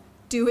yourself.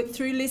 Do it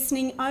through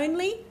listening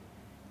only.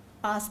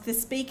 Ask the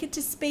speaker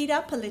to speed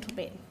up a little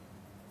bit.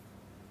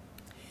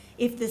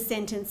 If the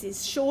sentence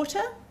is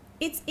shorter,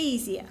 it's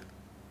easier.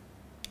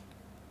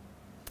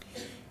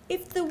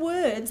 If the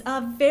words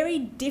are very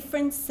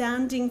different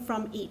sounding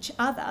from each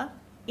other,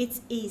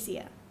 it's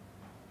easier.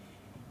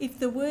 If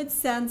the words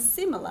sound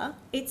similar,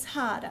 it's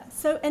harder.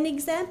 So an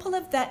example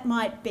of that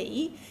might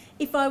be,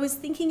 if I was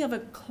thinking of a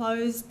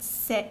closed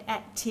set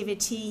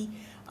activity,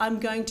 I'm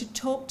going to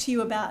talk to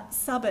you about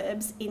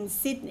suburbs in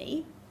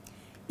Sydney.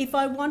 If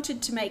I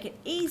wanted to make it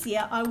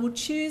easier, I will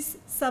choose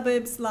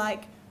suburbs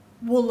like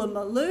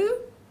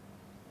Woolloomooloo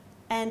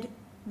and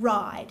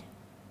Ryde.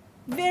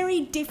 Very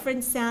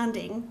different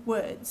sounding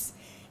words.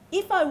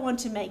 If I want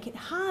to make it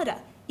harder,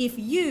 if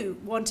you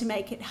want to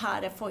make it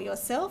harder for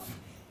yourself,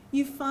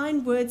 you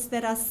find words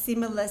that are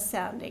similar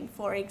sounding.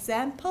 For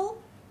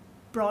example,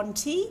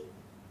 Bronte,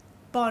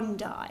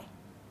 Bondi.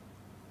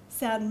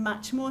 Sound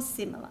much more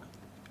similar.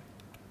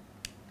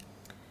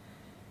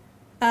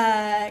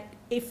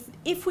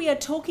 If we are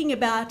talking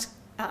about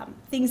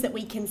things that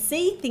we can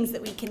see, things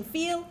that we can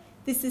feel,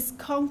 this is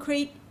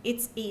concrete,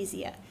 it's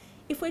easier.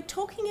 If we're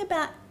talking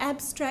about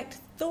abstract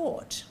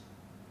thought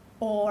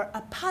or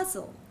a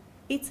puzzle,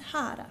 it's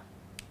harder.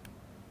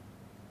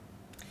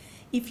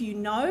 If you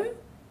know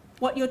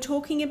what you're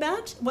talking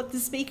about, what the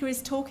speaker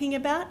is talking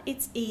about,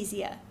 it's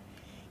easier.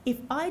 If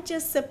I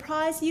just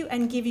surprise you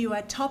and give you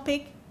a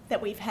topic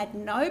that we've had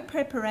no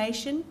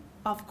preparation,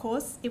 of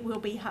course, it will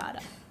be harder.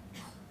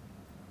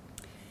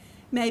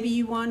 Maybe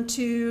you want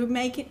to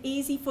make it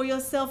easy for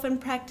yourself and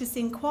practice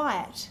in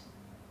quiet.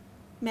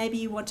 Maybe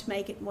you want to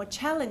make it more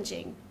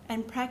challenging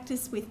and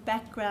practice with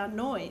background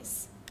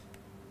noise.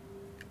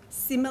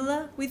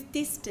 Similar with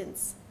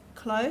distance.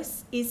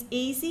 Close is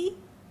easy,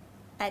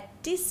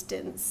 at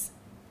distance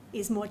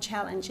is more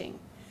challenging.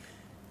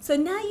 So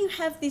now you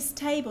have this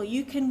table,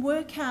 you can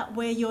work out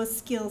where your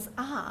skills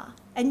are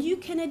and you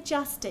can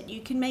adjust it.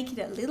 You can make it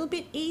a little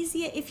bit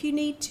easier if you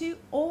need to,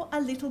 or a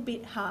little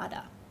bit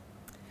harder.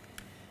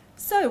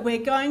 So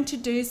we're going to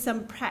do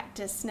some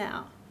practice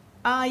now.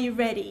 Are you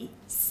ready?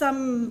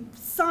 Some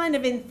sign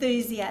of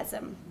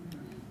enthusiasm.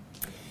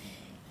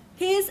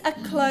 Here's a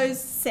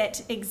closed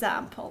set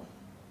example.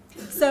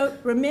 So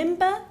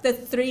remember the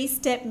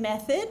 3-step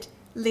method: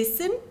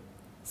 listen,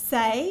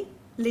 say,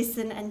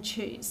 listen and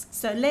choose.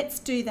 So let's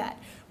do that.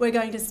 We're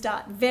going to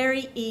start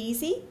very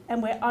easy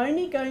and we're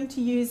only going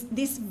to use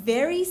this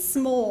very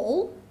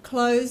small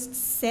closed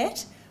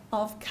set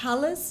of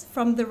colours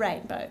from the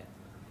rainbow.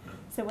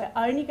 So we're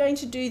only going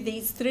to do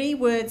these 3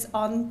 words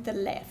on the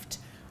left.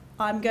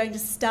 I'm going to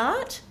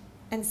start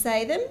and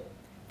say them,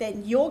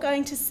 then you're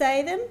going to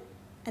say them,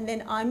 and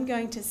then I'm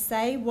going to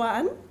say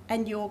one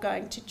and you're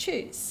going to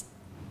choose.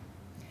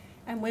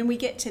 And when we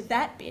get to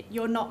that bit,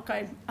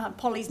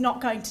 Polly's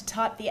not going to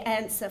type the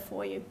answer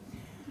for you.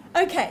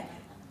 Okay,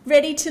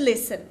 ready to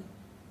listen.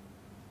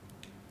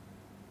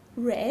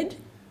 Red,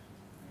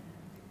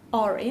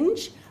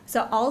 orange.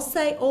 So I'll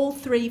say all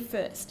 3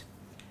 first.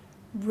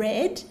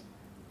 Red,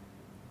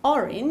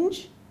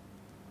 orange,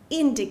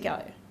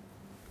 indigo.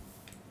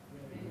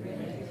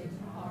 Red,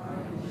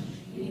 orange,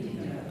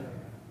 indigo.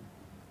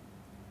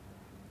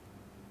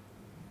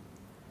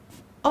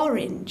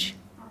 Orange.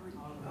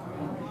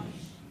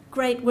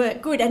 Great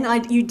work, good.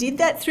 And you did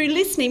that through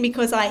listening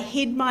because I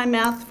hid my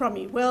mouth from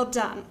you. Well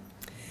done.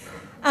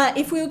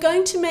 If we were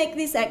going to make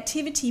this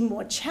activity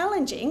more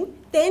challenging,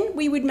 then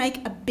we would make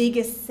a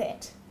bigger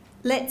set.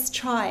 Let's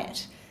try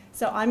it.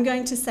 So I'm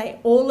going to say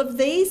all of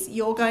these,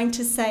 you're going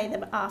to say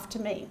them after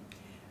me.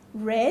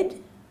 Red,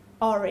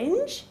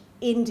 orange,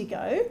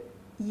 indigo,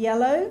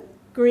 yellow,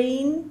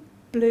 green,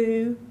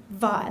 blue,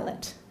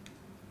 violet.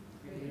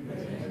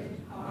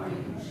 Red,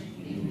 orange,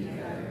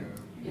 indigo,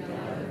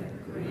 yellow,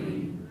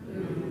 green,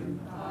 blue,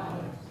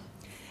 violet.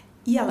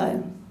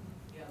 Yellow.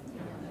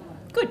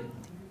 Good.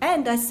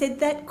 And I said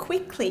that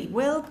quickly.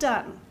 Well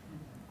done.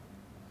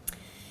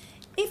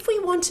 If we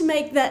want to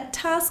make that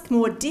task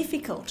more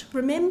difficult,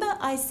 remember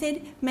I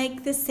said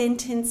make the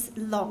sentence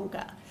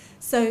longer.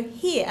 So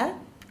here,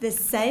 the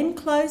same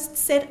closed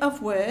set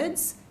of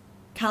words,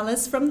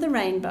 colours from the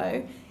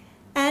rainbow,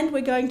 and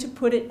we're going to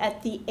put it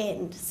at the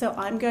end. So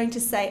I'm going to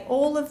say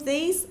all of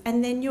these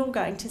and then you're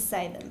going to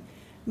say them.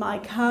 My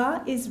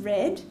car is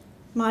red,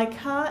 My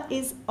car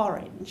is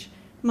orange.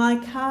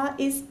 My car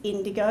is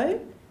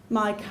indigo.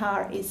 My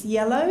car is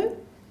yellow.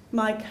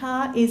 My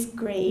car is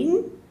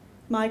green.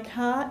 My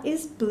car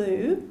is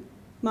blue.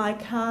 My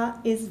car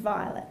is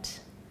violet.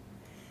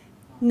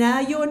 Now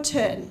your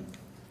turn.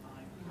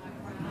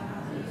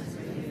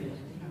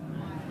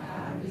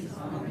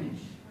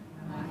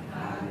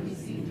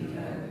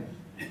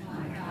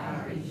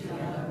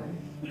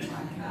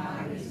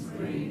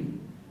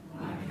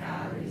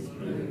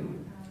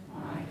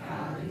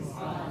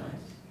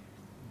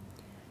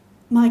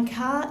 My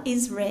car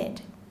is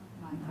red.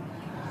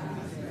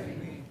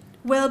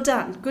 Well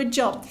done, good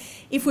job.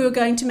 If we were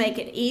going to make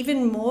it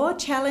even more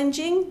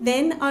challenging,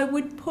 then I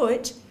would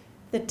put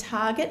the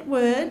target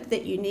word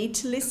that you need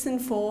to listen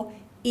for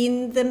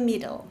in the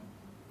middle.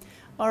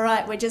 All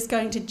right, we're just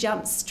going to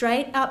jump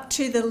straight up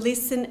to the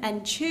listen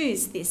and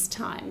choose this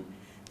time.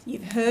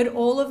 You've heard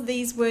all of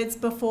these words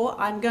before.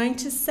 I'm going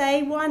to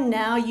say one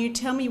now. You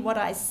tell me what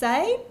I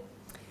say.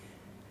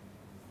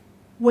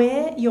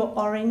 Wear your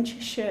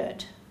orange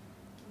shirt.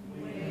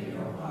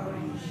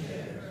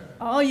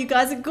 Oh, you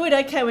guys are good.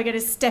 Okay, we're going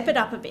to step it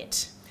up a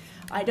bit.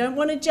 I don't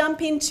want to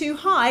jump in too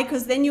high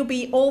because then you'll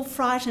be all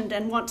frightened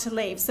and want to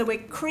leave. So we're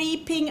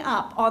creeping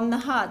up on the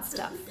hard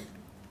stuff.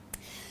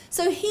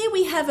 So here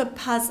we have a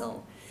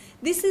puzzle.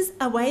 This is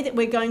a way that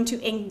we're going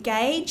to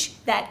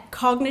engage that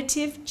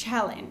cognitive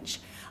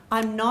challenge.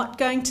 I'm not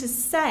going to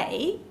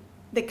say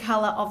the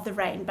colour of the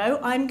rainbow.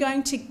 I'm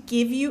going to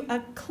give you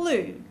a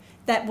clue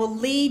that will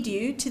lead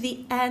you to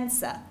the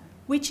answer,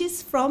 which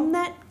is from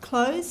that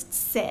closed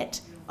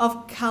set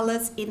of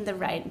colours in the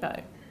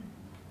rainbow.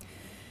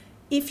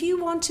 If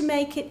you want to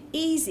make it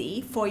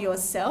easy for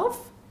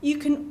yourself, you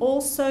can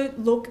also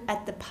look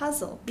at the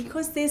puzzle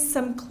because there's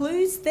some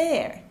clues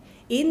there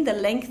in the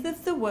length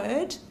of the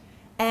word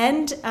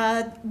and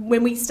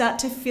when we start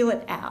to fill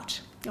it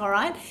out. All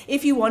right?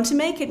 If you want to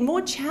make it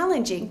more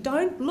challenging,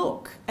 don't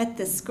look at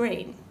the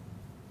screen.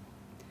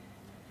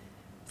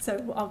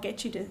 So I'll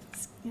get you to,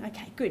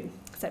 okay, good.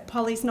 So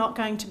Polly's not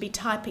going to be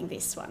typing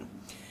this one.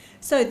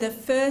 So the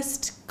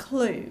first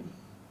clue,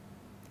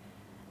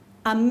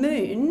 a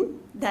moon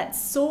that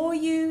saw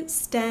you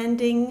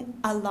standing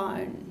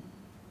alone.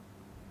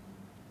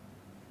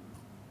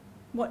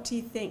 What do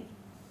you think?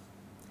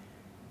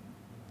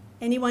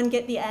 Anyone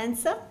get the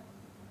answer?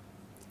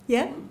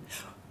 Yeah?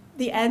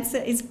 The answer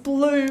is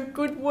blue.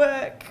 Good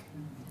work.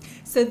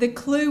 So the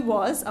clue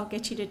was, I'll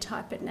get you to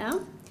type it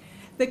now.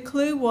 The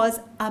clue was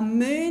a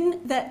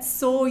moon that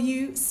saw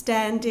you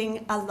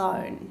standing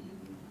alone.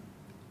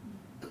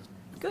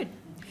 Good.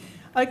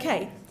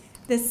 Okay,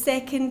 the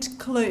second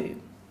clue.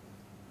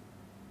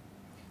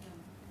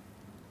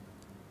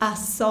 A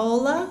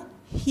solar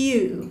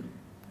hue.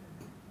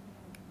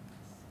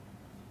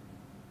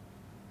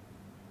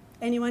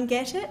 Anyone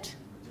get it?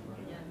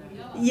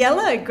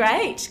 Yellow,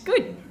 great,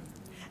 good.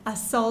 A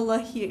solar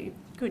hue,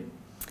 good.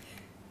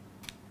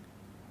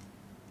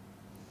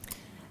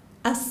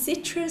 A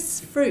citrus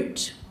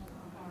fruit,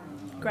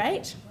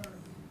 great.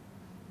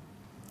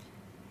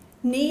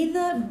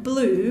 Neither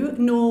blue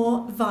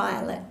nor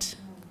violet.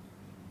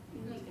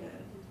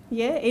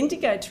 Yeah,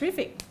 indigo,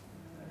 terrific.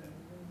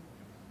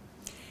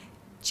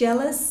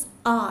 Jealous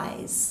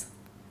eyes.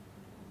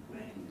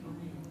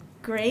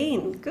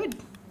 Green, good.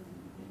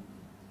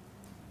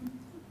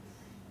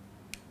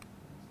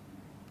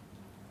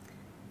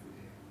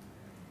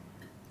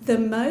 The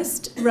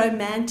most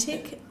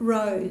romantic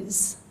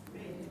rose.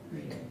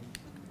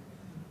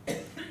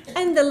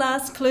 And the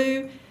last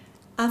clue,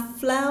 a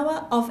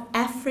flower of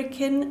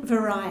African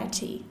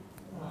variety.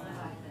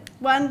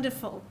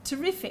 Wonderful,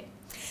 terrific.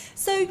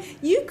 So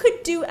you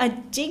could do a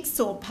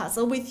jigsaw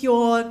puzzle with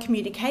your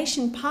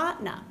communication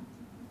partner,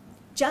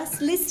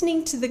 just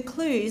listening to the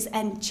clues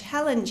and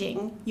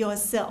challenging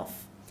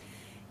yourself.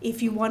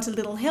 If you want a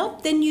little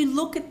help, then you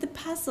look at the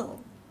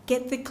puzzle,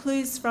 get the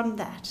clues from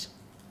that.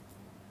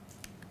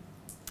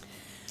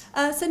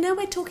 So now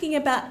we're talking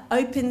about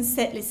open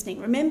set listening.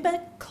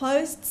 Remember,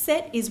 closed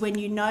set is when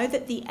you know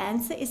that the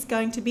answer is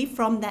going to be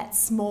from that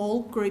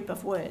small group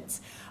of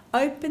words.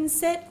 Open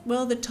set,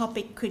 well, the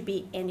topic could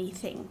be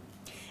anything.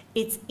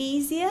 It's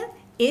easier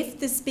if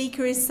the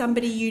speaker is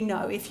somebody you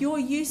know, if you're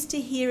used to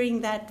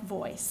hearing that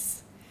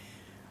voice.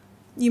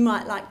 You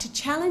might like to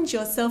challenge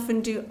yourself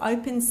and do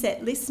open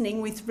set listening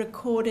with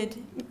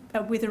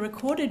a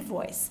recorded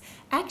voice.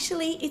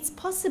 Actually, it's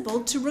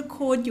possible to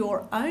record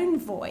your own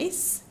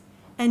voice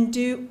and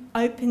do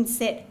open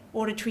set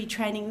auditory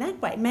training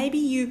that way. Maybe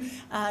you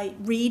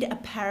read a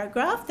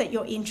paragraph that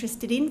you're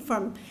interested in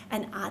from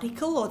an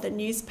article or the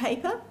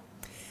newspaper,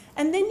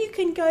 and then you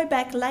can go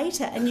back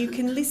later and you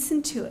can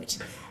listen to it.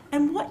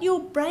 And what your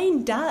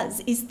brain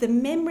does is the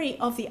memory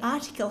of the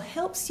article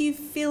helps you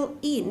fill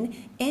in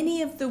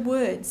any of the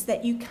words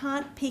that you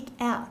can't pick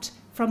out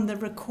from the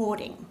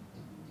recording.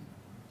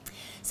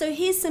 So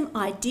here's some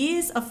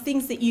ideas of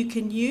things that you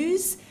can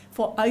use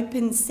for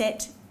open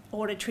set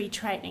auditory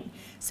training.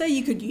 So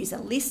you could use a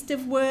list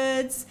of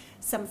words,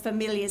 some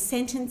familiar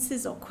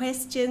sentences or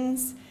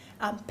questions,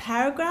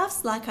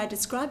 paragraphs like I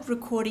described,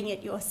 recording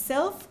it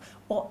yourself,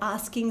 or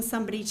asking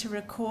somebody to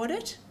record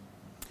it.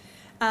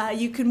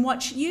 You can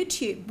watch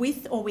YouTube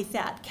with or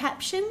without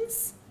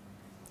captions.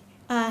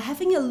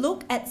 Having a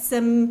look at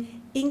some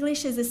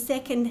English as a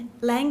second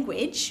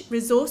language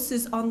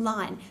resources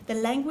online. The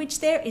language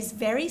there is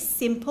very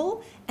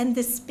simple and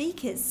the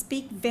speakers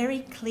speak very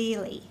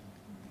clearly.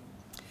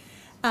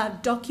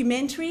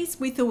 Documentaries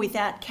with or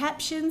without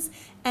captions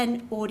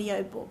and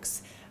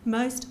audiobooks.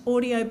 Most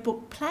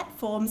audiobook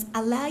platforms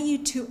allow you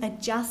to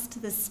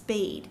adjust the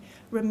speed.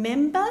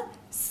 Remember,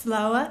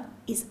 slower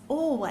is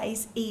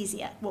always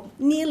easier. Well,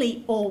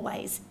 nearly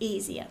always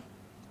easier.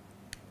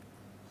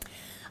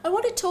 I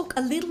want to talk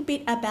a little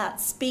bit about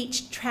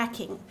speech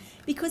tracking,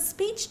 because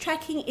speech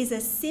tracking is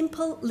a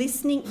simple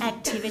listening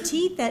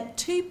activity that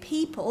two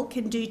people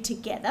can do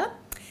together,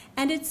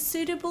 and it's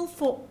suitable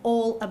for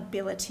all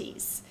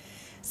abilities.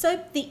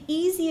 So the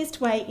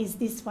easiest way is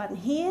this one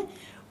here,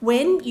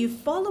 when you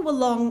follow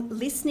along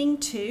listening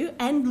to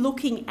and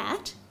looking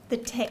at the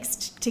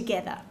text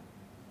together.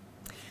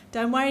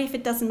 Don't worry if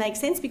it doesn't make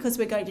sense, because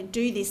we're going to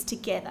do this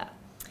together.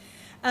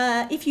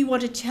 If you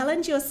want to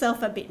challenge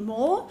yourself a bit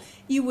more,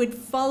 you would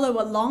follow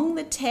along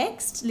the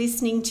text,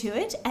 listening to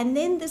it, and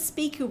then the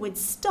speaker would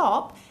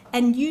stop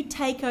and you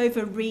take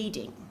over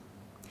reading.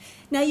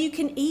 Now you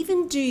can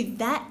even do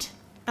that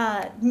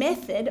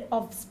method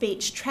of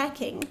speech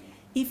tracking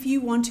if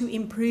you want to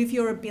improve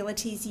your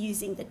abilities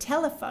using the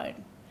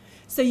telephone.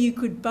 So you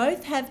could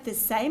both have the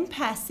same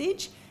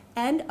passage,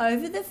 and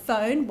over the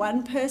phone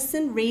one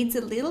person reads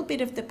a little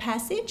bit of the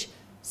passage,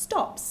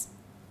 stops,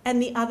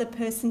 and the other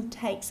person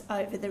takes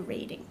over the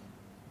reading.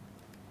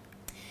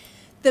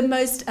 The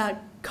most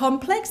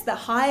complex, the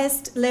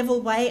highest level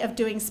way of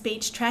doing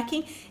speech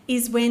tracking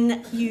is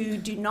when you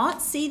do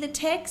not see the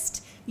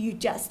text, you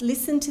just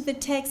listen to the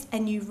text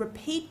and you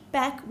repeat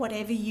back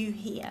whatever you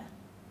hear.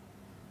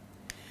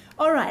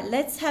 All right,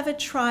 let's have a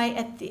try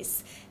at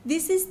this.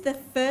 This is the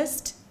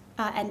first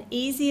and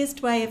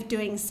easiest way of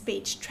doing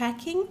speech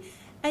tracking,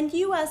 and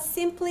you are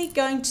simply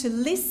going to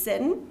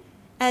listen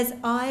as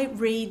I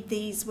read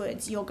these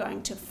words. You're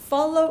going to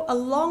follow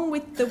along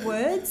with the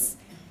words,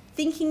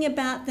 thinking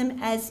about them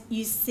as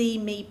you see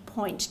me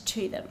point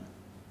to them.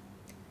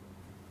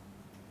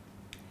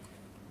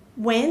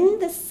 When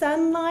the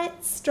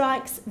sunlight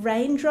strikes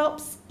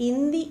raindrops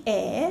in the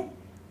air,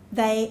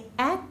 they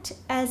act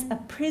as a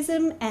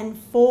prism and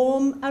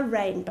form a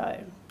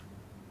rainbow.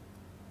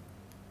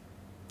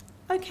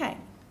 Okay,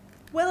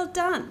 well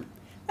done.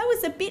 That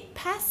was a bit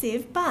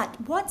passive, but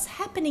what's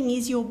happening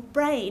is your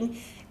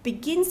brain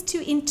begins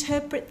to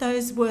interpret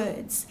those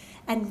words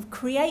and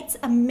creates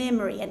a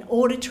memory, an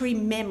auditory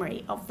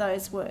memory of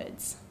those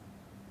words.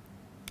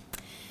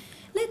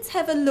 Let's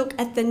have a look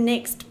at the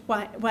next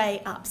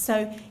way up.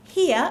 So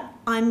here,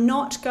 I'm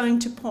not going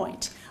to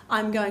point.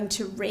 I'm going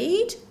to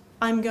read,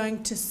 I'm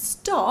going to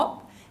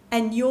stop,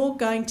 and you're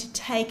going to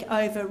take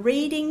over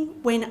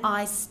reading when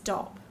I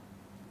stop.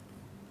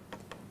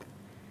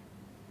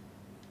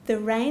 The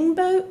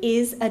rainbow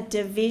is a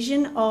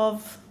division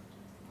of...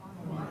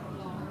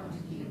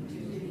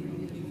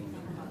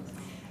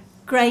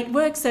 Great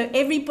work. So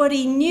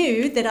everybody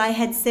knew that I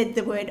had said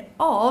the word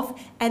of,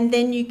 and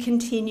then you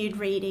continued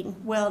reading.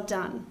 Well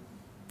done.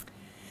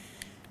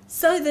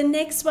 So the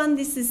next one,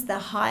 this is the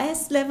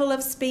highest level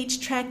of speech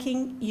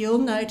tracking. You'll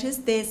notice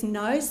there's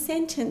no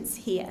sentence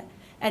here,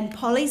 and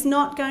Polly's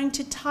not going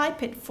to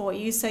type it for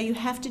you, so you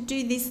have to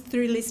do this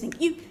through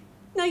listening.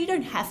 No, you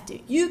don't have to.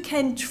 You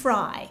can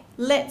try.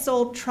 Let's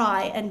all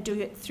try and do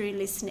it through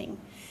listening.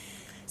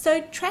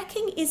 So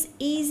tracking is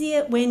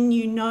easier when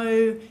you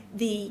know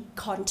the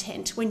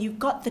content, when you've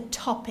got the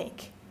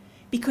topic,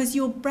 because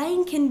your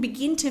brain can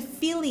begin to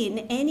fill in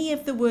any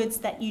of the words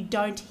that you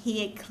don't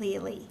hear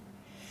clearly.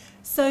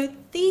 So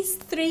these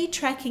three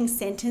tracking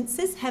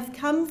sentences have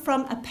come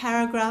from a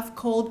paragraph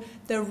called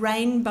the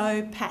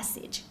rainbow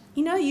passage.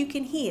 You know, you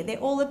can hear, they're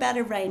all about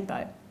a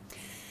rainbow.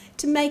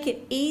 To make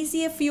it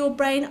easier for your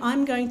brain,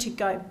 I'm going to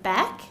go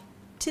back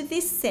to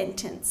this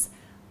sentence.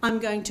 I'm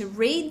going to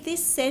read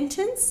this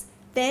sentence,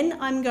 then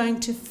I'm going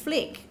to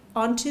flick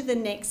onto the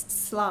next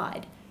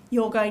slide.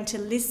 You're going to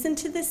listen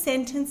to the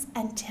sentence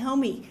and tell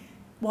me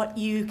what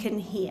you can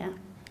hear.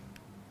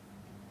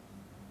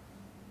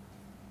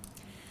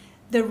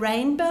 The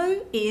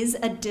rainbow is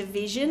a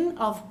division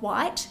of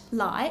white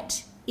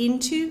light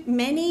into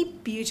many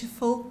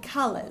beautiful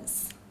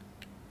colours.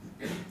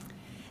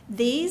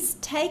 These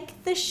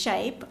take the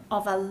shape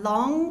of a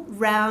long,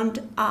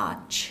 round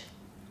arch.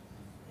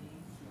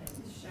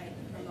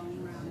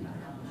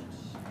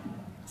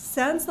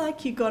 Sounds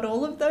like you got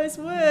all of those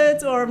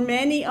words, or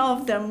many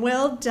of them.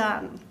 Well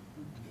done.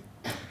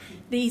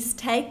 These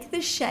take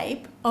the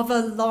shape of a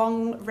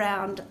long,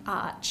 round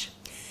arch.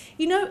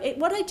 You know,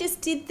 what I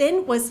just did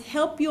then was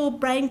help your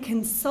brain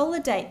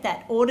consolidate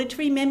that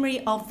auditory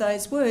memory of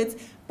those words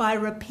by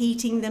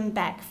repeating them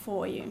back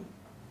for you.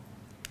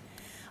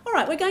 All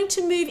right, we're going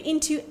to move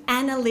into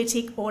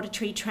analytic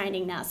auditory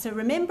training now. So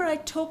remember, I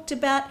talked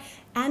about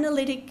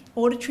analytic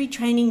auditory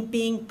training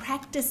being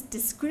practice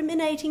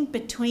discriminating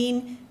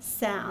between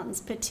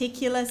sounds,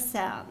 particular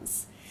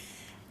sounds.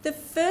 The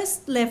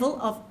first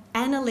level of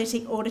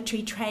analytic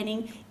auditory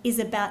training is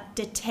about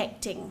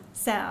detecting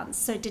sounds.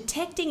 So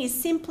detecting is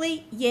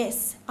simply,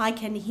 yes, I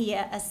can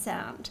hear a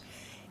sound.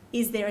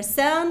 Is there a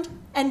sound?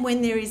 And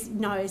when there is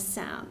no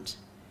sound.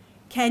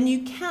 Can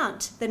you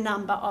count the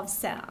number of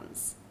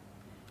sounds?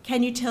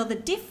 Can you tell the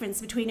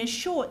difference between a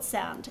short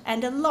sound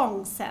and a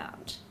long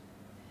sound?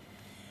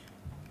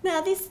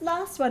 Now this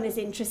last one is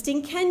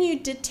interesting. Can you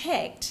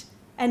detect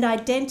and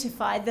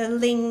identify the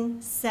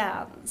Ling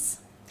sounds?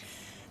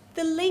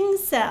 The Ling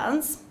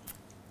sounds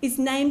is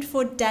named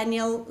for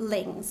Daniel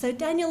Ling. So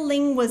Daniel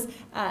Ling was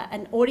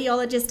an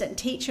audiologist and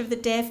teacher of the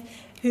deaf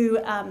who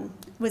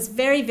was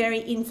very,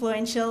 very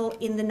influential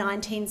in the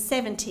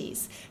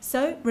 1970s.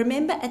 So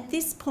remember, at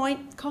this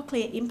point,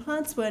 cochlear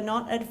implants were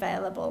not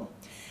available.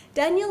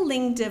 Daniel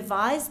Ling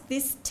devised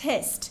this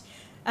test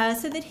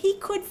so that he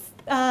could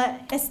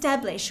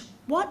establish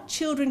what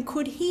children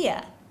could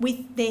hear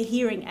with their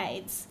hearing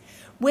aids,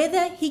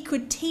 whether he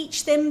could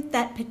teach them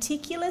that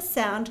particular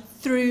sound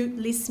through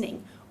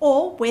listening,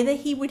 or whether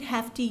he would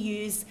have to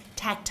use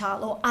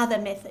tactile or other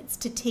methods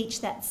to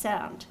teach that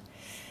sound.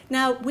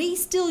 Now, we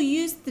still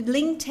use the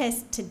Ling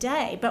test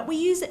today, but we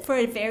use it for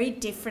a very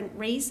different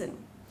reason.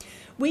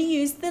 We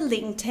use the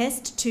Ling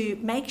test to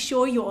make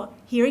sure your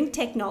hearing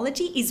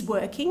technology is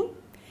working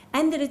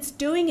and that it's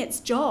doing its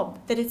job,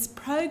 that it's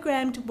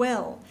programmed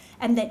well,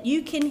 and that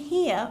you can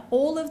hear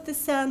all of the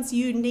sounds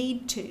you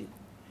need to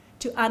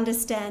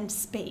understand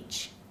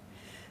speech.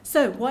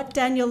 So what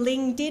Daniel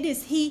Ling did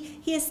is he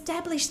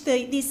established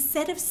this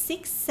set of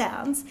 6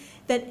 sounds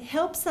that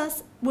helps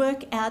us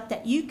work out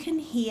that you can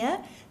hear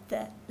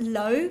the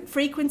low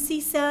frequency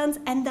sounds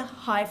and the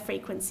high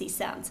frequency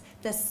sounds,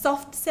 the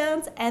soft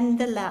sounds and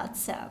the loud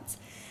sounds.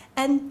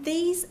 And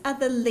these are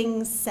the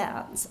Ling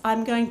sounds.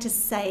 I'm going to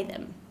say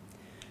them.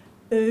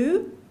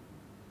 U,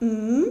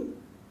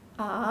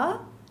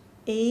 ah,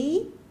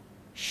 e,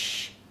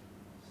 sh,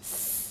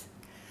 s.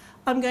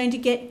 I'm going to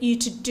get you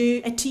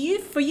to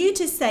for you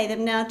to say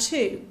them now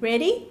too.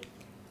 Ready?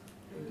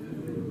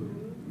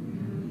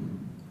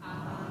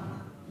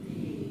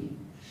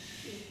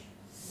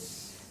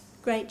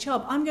 Great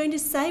job. I'm going to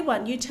say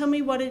one. You tell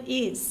me what it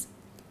is.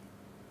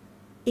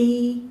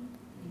 E.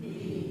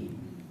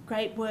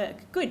 Great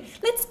work. Good.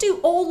 Let's do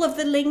all of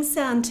the Ling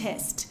sound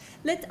test.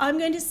 I'm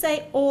going to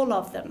say all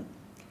of them.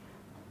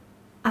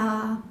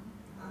 A.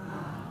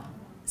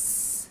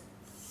 S.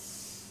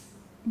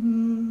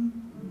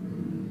 M.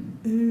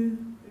 U.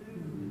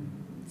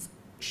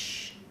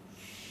 Sh.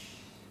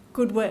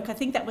 Good work. I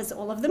think that was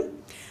all of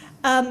them.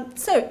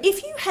 So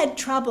if you had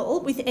trouble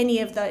with any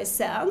of those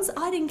sounds,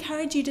 I'd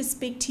encourage you to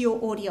speak to your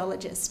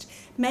audiologist.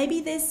 Maybe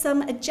there's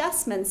some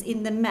adjustments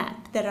in the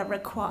map that are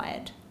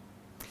required.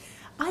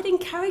 I'd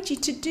encourage you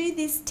to do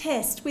this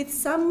test with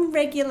some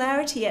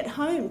regularity at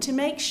home to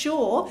make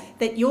sure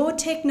that your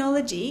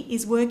technology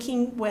is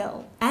working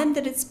well and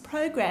that it's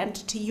programmed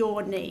to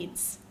your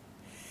needs.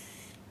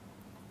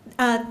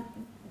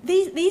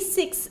 These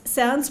 6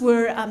 sounds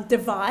were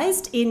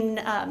devised in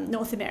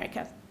North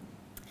America.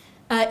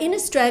 In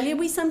Australia,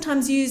 we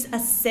sometimes use a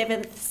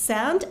 7th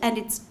sound, and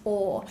it's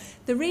or.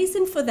 The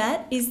reason for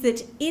that is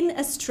that in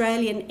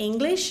Australian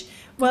English,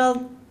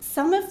 well,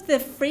 some of the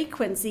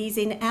frequencies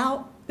in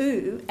our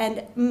U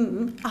and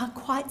are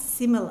quite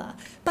similar.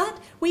 But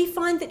we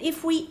find that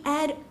if we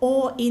add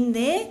or in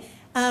there,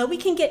 we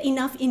can get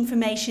enough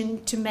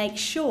information to make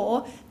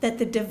sure that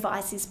the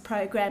device is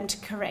programmed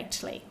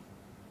correctly.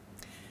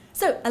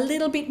 So a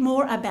little bit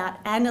more about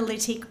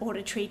analytic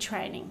auditory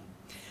training.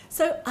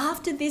 So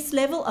after this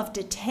level of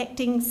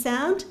detecting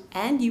sound,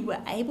 and you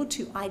were able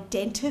to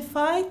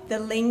identify the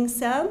Ling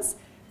sounds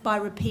by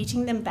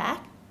repeating them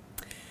back,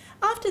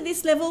 after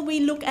this level we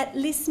look at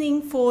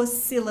listening for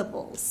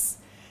syllables.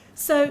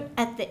 So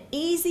at the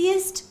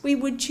easiest, we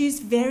would choose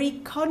very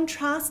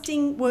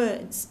contrasting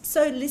words.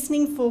 So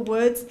listening for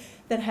words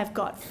that have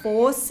got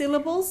 4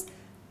 syllables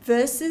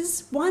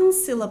versus 1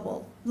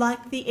 syllable,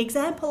 like the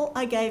example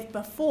I gave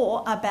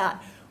before about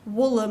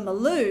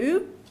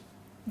Woolloomooloo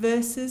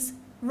versus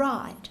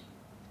ride.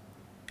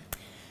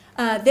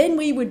 Then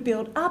we would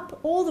build up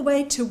all the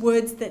way to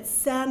words that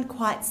sound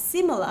quite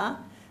similar,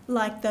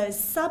 like those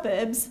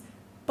suburbs,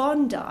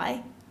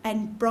 Bondi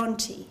and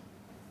Bronte.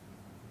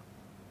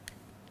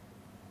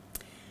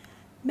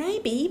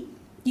 Maybe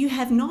you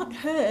have not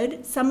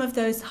heard some of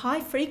those high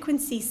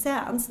frequency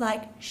sounds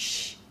like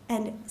sh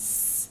and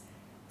s,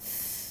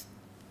 th,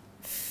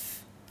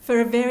 f for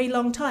a very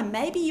long time.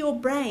 Maybe your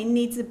brain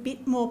needs a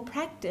bit more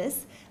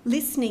practice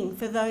listening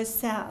for those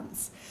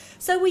sounds.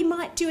 So we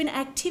might do an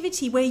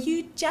activity where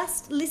you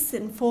just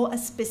listen for a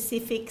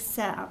specific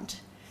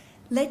sound.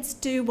 Let's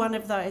do one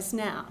of those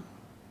now.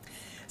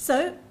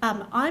 So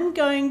I'm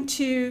going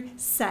to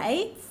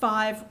say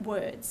 5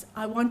 words.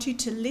 I want you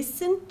to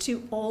listen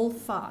to all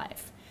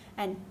 5.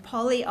 And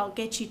Polly, I'll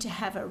get you to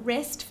have a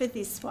rest for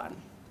this one.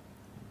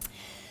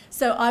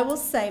 So I will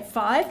say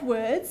 5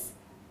 words.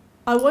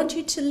 I want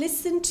you to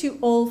listen to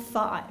all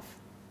 5.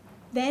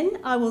 Then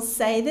I will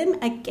say them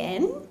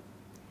again.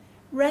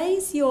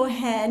 raise your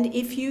hand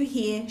if you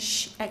hear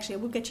shh. Actually,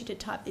 we'll get you to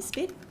type this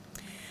bit.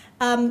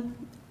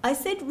 I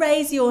said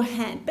raise your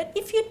hand, but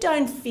if you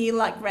don't feel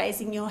like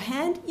raising your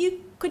hand,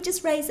 you could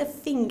just raise a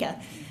finger.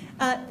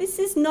 This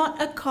is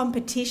not a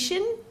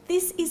competition.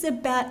 This is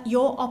about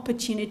your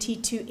opportunity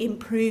to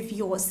improve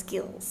your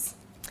skills.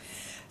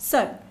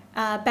 So,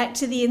 back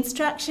to the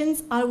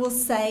instructions. I will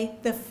say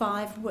the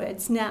 5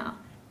 words now.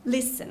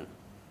 Listen.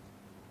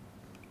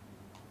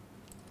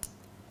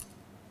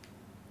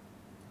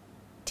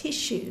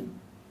 Tissue.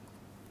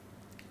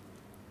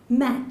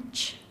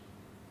 Match.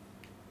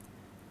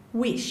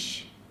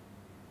 Wish.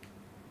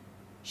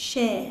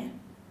 Share.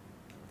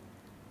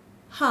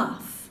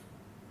 Half.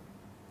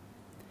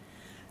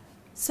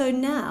 So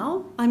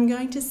now I'm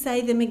going to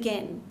say them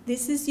again.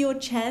 This is your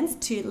chance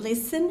to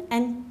listen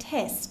and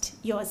test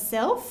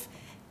yourself.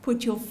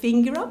 Put your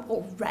finger up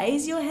or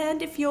raise your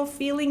hand if you're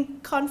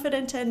feeling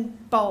confident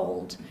and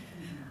bold.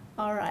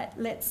 All right,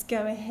 let's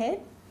go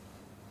ahead.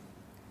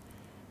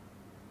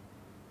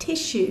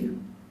 Tissue.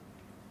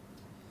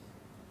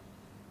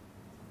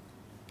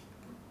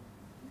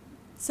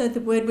 So the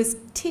word was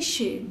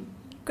tissue.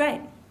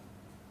 Great.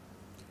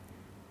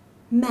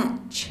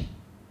 Match.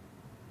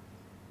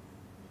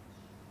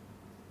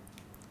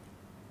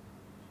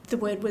 The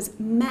word was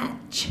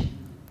match.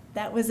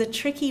 That was a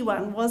tricky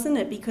one, wasn't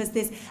it? Because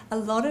there's a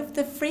lot of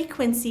the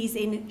frequencies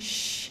in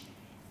sh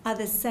are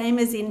the same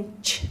as in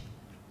ch.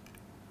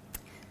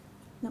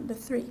 Number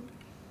 3.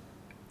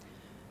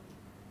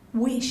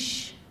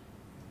 Wish.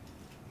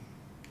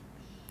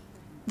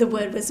 The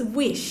word was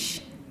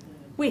wish.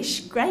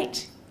 Wish,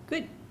 great,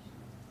 good.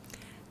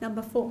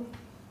 Number 4.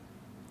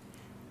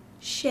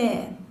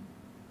 Share.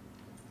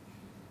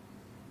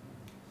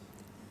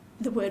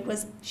 The word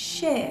was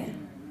share.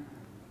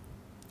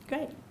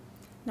 Great.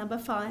 Number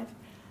 5.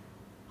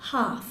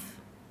 Half.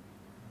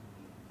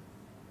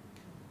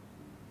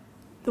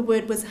 The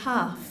word was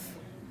half.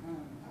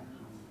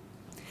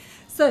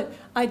 So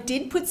I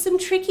did put some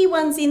tricky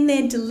ones in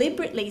there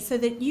deliberately so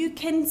that you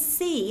can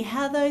see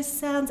how those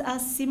sounds are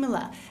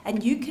similar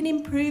and you can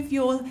improve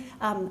your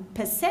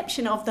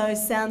perception of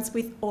those sounds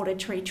with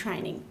auditory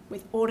training,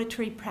 with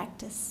auditory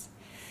practice.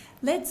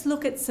 Let's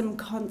look at some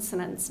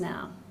consonants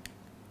now.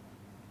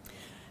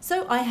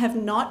 So I have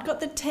not got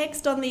the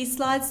text on these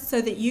slides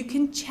so that you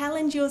can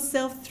challenge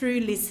yourself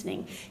through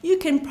listening. You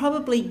can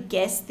probably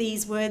guess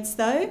these words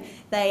though.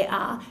 They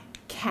are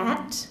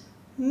cat,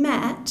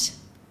 mat,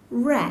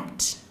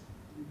 rat.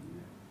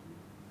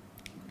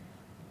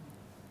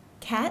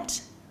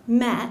 Cat,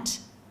 mat,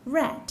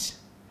 rat.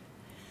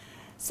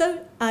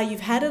 So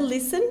you've had a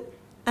listen.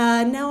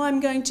 Now I'm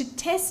going to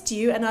test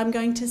you and I'm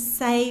going to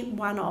say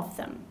one of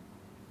them.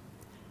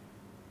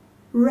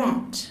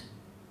 Rat.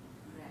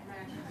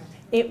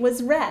 It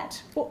was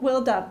rat. Oh,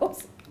 well done.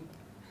 Oops.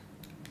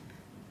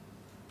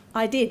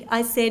 I did.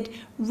 I said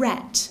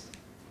rat.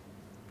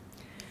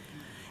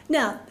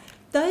 Now,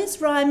 those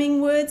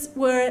rhyming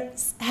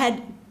words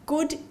had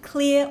good,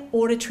 clear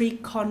auditory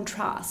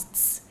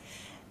contrasts.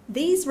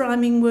 These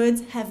rhyming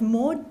words have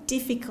more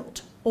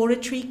difficult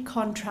auditory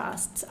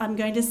contrasts. I'm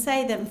going to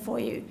say them for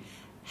you.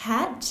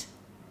 Hat,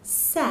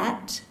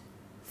 sat,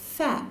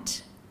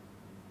 fat.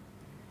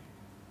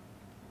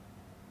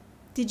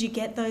 Did you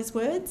get those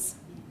words?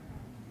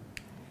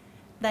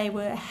 They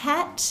were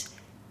hat,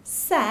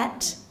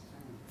 sat,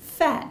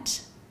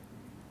 fat.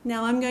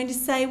 Now I'm going to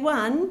say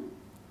one,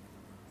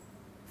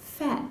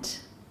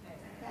 fat.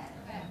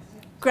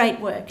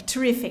 Great work,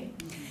 terrific.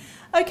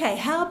 Okay,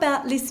 how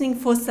about listening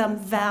for some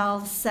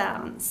vowel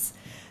sounds?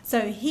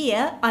 So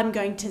here I'm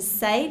going to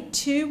say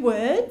 2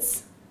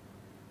 words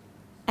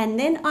and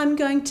then I'm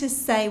going to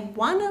say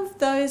one of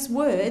those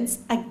words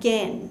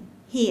again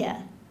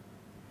here.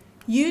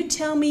 You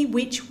tell me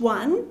which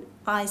one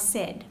I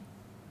said.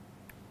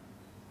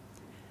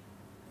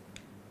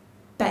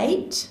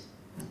 Bait,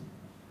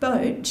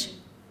 boat,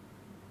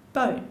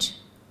 boat.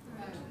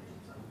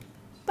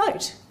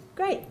 Boat,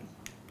 great.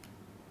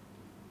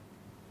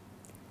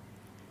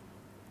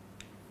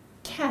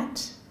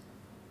 Cat,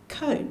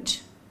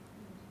 coat,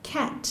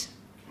 cat.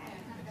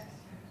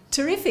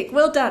 Terrific,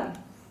 well done.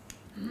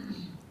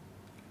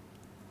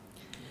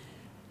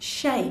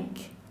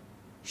 Shake,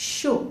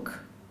 shook,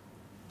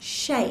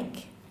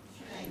 shake.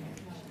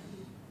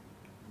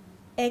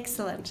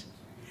 Excellent.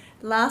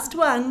 Last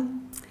one.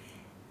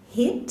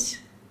 Hit,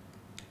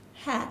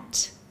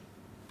 hat,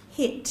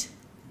 hit.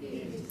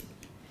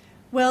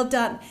 Well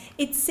done.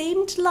 It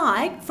seemed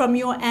like from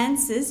your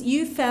answers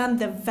you found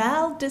the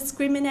vowel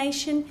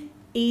discrimination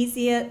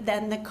easier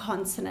than the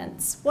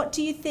consonants. What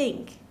do you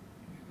think?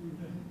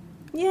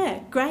 Yeah,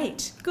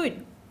 great,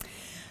 good.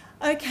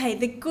 Okay,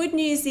 the good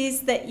news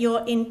is that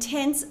your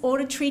intense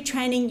auditory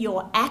training,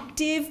 your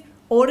active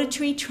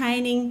auditory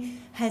training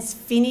has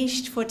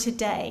finished for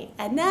today.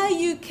 And now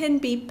you can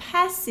be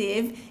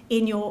passive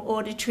in your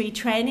auditory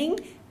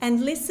training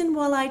and listen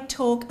while I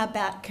talk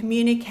about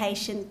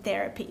communication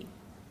therapy.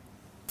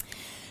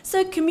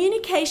 So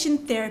communication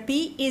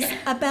therapy is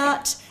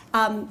about,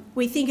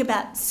 we think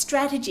about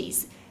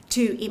strategies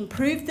to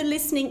improve the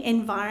listening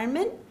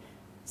environment,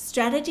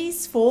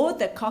 strategies for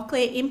the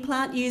cochlear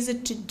implant user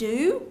to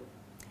do,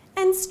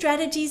 and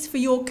strategies for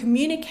your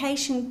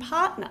communication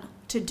partner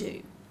to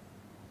do.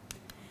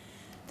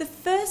 The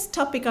first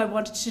topic I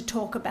wanted to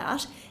talk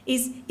about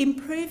is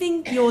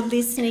improving your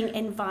listening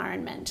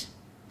environment.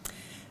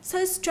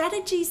 So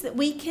strategies that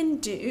we can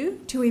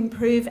do to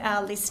improve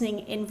our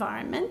listening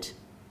environment.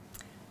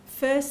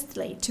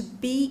 Firstly, to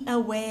be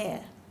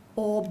aware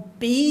or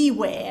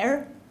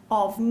beware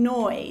of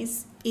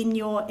noise in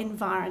your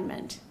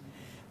environment.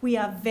 We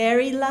are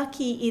very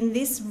lucky in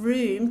this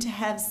room to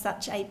have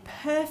such a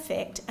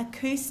perfect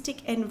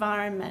acoustic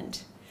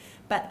environment,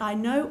 but I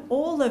know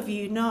all of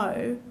you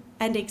know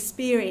and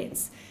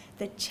experience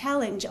the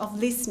challenge of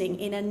listening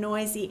in a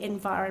noisy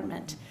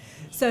environment.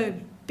 So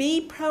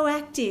be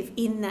proactive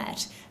in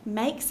that.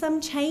 Make some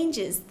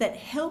changes that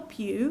help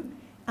you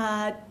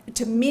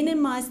to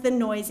minimise the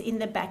noise in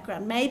the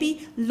background.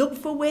 Maybe look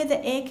for where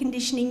the air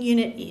conditioning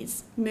unit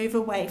is, move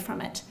away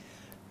from it.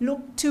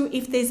 Look to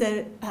if there's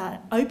an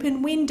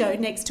open window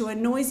next to a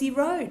noisy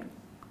road,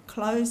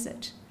 close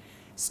it.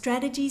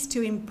 Strategies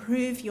to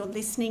improve your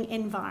listening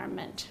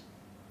environment.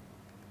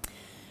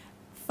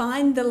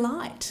 Find the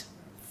light.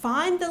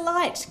 Find the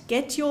light.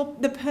 Get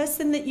the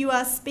person that you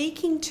are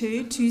speaking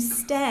to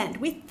stand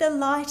with the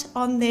light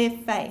on their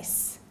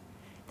face.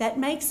 That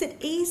makes it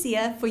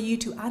easier for you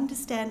to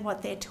understand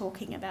what they're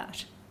talking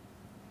about.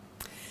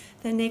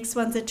 The next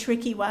one's a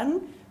tricky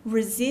one.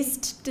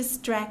 Resist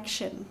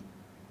distraction.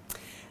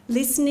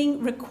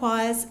 Listening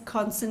requires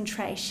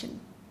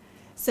concentration.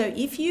 So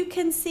if you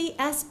can see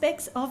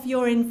aspects of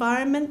your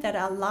environment that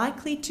are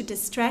likely to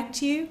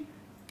distract you,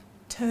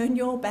 turn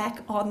your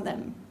back on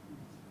them.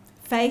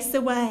 Face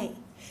away.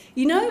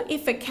 You know,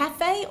 if a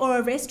cafe or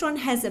a restaurant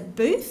has a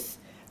booth,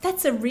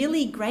 that's a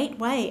really great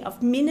way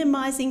of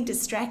minimising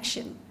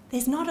distraction.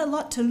 There's not a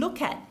lot to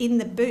look at in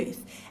the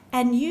booth,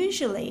 and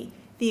usually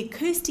the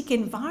acoustic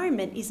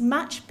environment is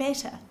much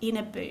better in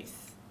a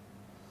booth.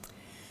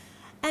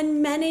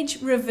 And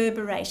manage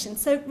reverberation.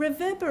 So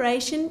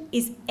reverberation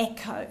is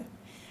echo.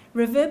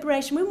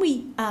 Reverberation, when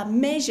we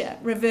measure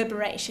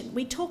reverberation,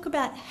 we talk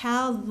about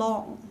how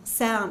long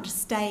sound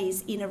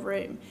stays in a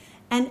room.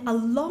 And a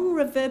long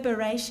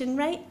reverberation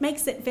rate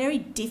makes it very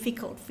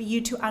difficult for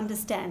you to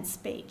understand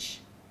speech.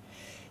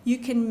 You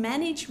can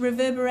manage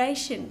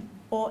reverberation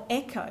or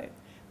echo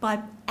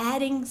by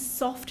adding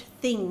soft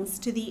things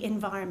to the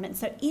environment.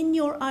 So in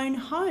your own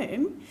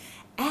home,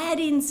 add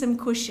in some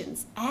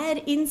cushions,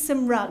 add in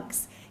some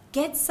rugs,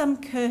 get some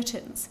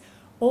curtains.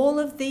 All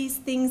of these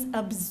things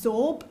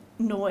absorb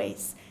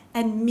noise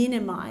and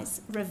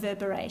minimise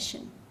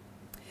reverberation.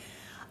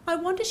 I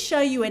want to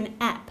show you an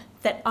app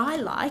that I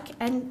like,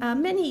 and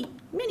many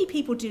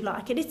people do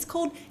like it. It's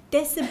called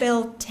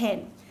Decibel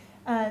 10.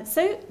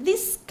 So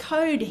this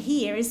code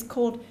here is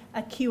called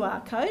a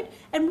QR code,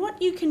 and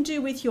what you can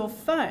do with your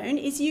phone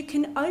is you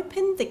can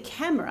open the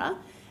camera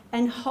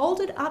and hold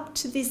it up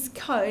to this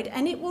code,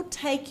 and it will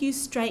take you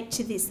straight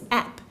to this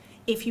app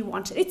if you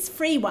want it. It's a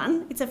free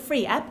one, it's a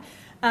free app.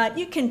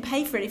 You can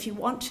pay for it if you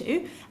want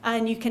to,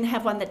 and you can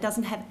have one that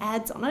doesn't have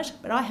ads on it,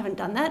 but I haven't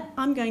done that.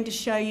 I'm going to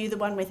show you the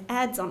one with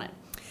ads on it.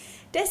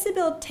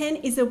 Decibel 10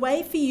 is a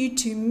way for you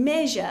to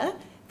measure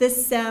the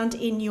sound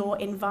in your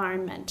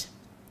environment.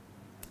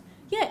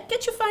 Yeah,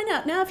 get your phone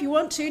out now if you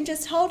want to, and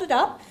just hold it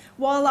up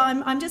while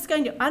I'm just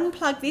going to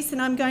unplug this and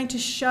I'm going to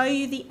show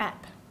you the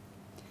app.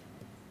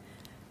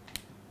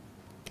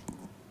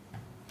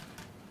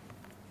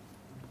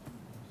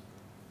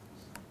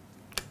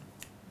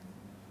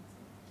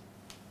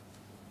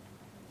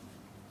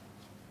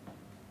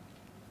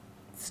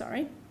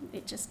 Sorry,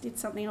 it just did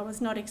something I was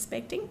not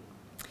expecting.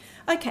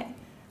 Okay,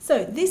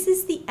 so this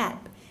is the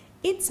app.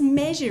 It's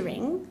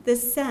measuring the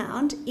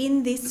sound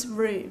in this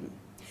room.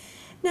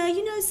 Now,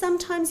 you know,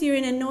 sometimes you're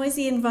in a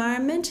noisy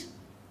environment.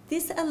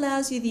 This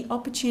allows you the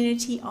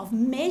opportunity of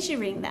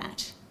measuring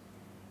that.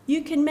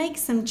 You can make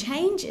some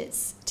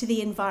changes to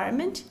the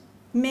environment,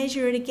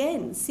 measure it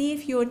again, see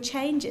if your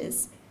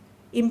changes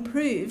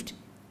improved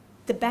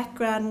the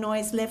background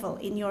noise level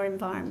in your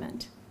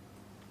environment.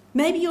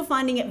 Maybe you're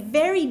finding it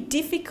very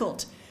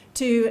difficult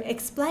to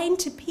explain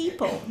to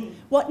people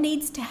what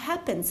needs to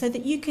happen so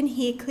that you can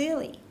hear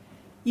clearly.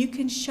 You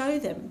can show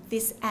them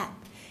this app.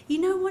 You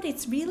know what?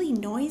 It's really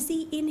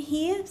noisy in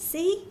here.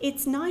 See,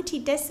 it's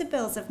 90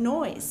 decibels of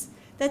noise.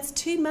 That's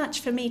too much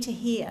for me to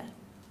hear.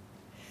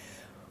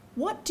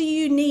 What do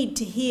you need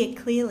to hear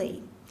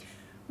clearly?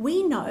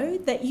 We know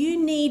that you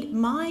need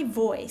my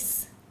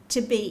voice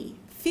to be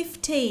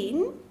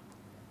 15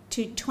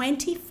 to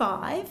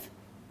 25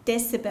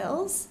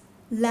 decibels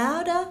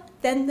louder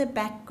than the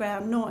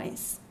background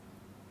noise.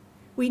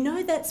 We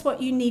know that's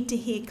what you need to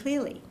hear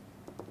clearly.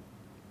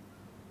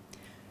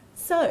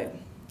 So,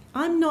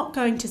 I'm not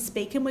going to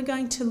speak, and we're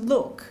going to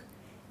look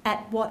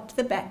at what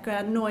the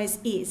background noise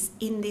is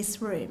in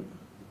this room.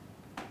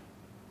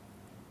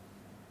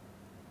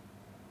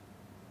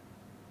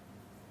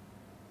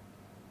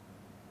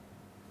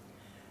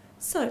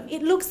 So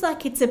it looks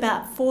like it's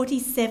about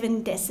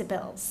 47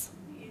 decibels.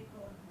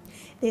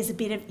 There's a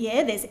bit of,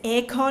 there's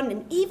aircon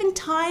and even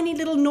tiny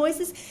little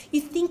noises.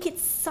 You think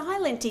it's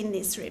silent in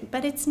this room,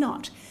 but it's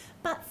not.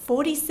 But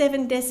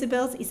 47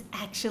 decibels is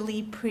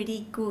actually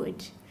pretty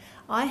good.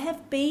 I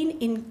have been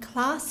in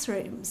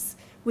classrooms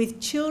with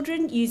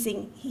children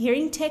using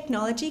hearing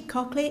technology,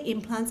 cochlear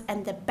implants,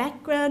 and the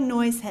background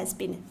noise has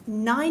been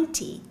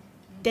 90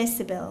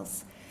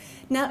 decibels.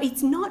 Now,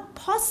 it's not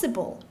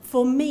possible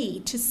for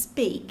me to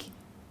speak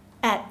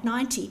at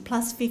 90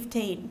 plus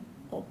 15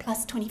 or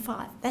plus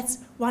 25. That's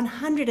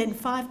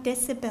 105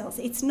 decibels.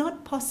 It's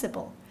not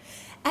possible.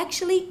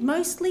 Actually,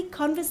 mostly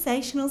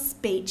conversational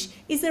speech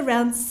is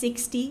around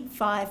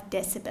 65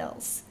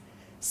 decibels.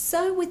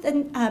 So with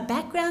a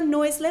background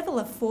noise level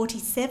of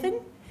 47,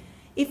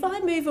 if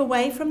I move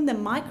away from the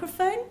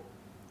microphone,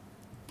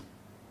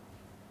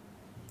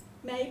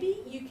 maybe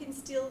you can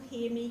still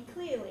hear me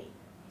clearly.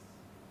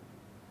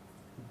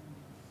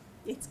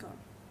 It's gone.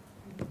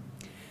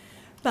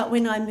 But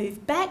when I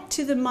move back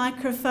to the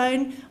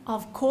microphone,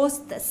 of course,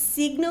 the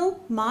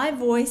signal, my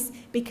voice,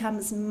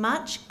 becomes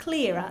much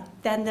clearer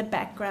than the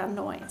background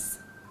noise.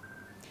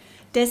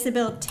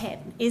 Decibel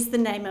 10 is the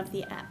name of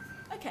the app.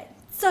 Okay,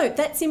 so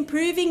that's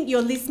improving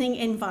your listening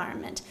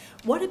environment.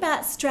 What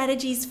about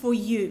strategies for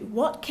you?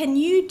 What can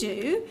you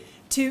do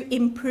to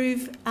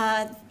improve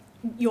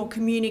your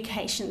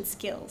communication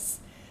skills?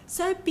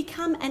 So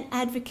become an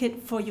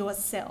advocate for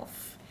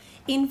yourself.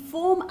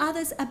 Inform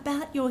others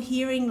about your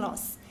hearing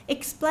loss.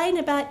 Explain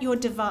about your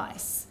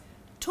device.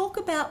 Talk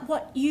about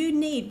what you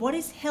need, what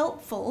is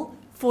helpful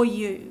for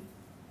you.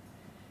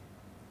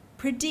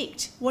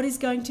 Predict what is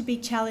going to be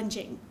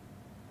challenging.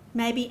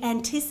 Maybe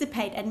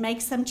anticipate and make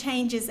some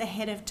changes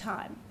ahead of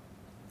time.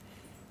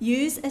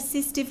 Use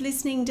assistive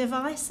listening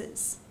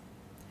devices.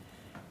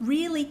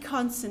 Really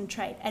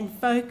concentrate and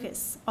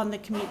focus on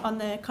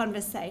the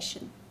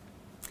conversation.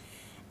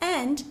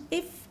 And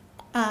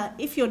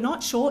if you're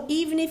not sure,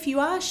 even if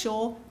you are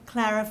sure,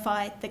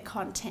 clarify the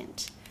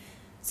content.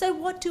 So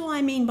what do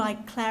I mean by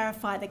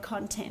clarify the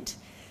content?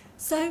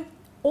 So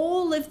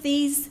all of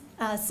these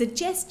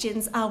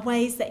suggestions are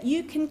ways that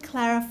you can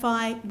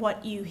clarify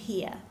what you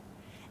hear.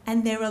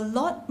 And they're a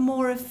lot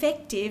more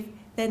effective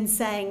than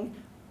saying,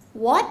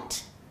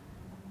 "What?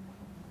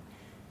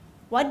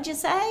 What'd you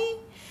say?"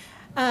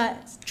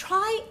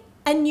 Try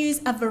and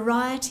use a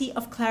variety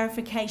of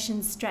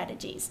clarification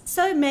strategies.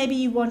 So maybe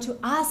you want to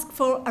ask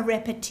for a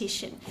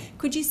repetition.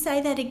 Could you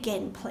say that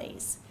again,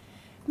 please?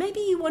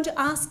 Maybe you want to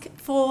ask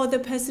for the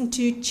person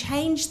to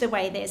change the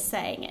way they're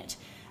saying it.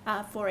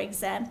 For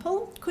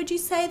example, could you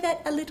say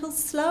that a little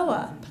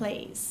slower,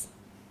 please?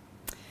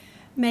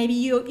 Maybe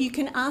you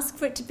can ask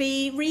for it to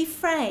be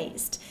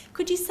rephrased.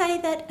 Could you say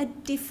that a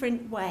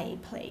different way,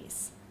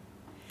 please?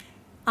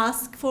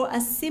 Ask for a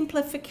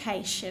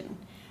simplification.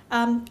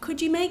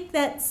 Could you make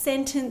that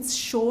sentence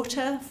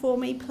shorter for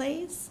me,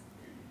 please?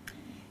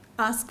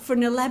 Ask for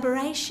an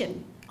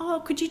elaboration. Oh,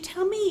 could you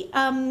tell me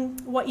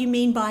what you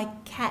mean by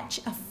catch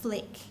a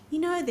flick? You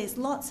know, there's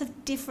lots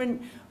of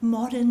different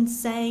modern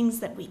sayings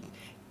that we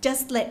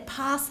just let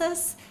pass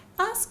us.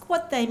 Ask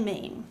what they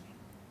mean.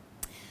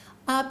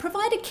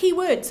 Provide a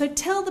keyword, so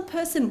tell the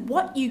person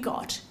what you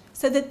got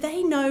so that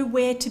they know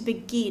where to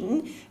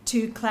begin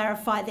to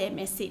clarify their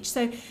message.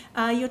 So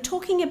you're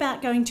talking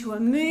about going to a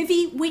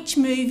movie. Which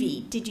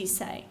movie did you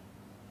say?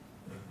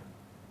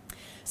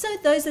 So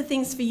those are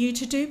things for you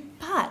to do,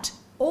 but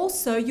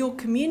also your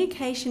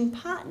communication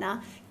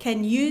partner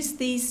can use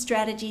these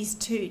strategies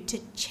too to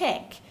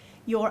check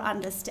your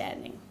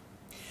understanding.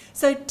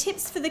 So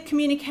tips for the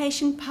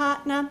communication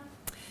partner: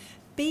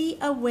 be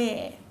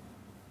aware.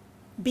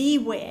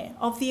 Beware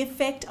of the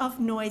effect of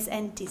noise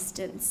and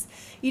distance.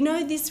 You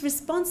know, this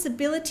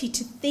responsibility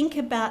to think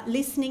about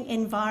listening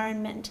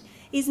environment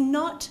is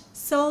not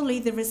solely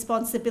the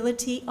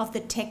responsibility of the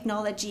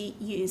technology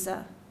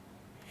user.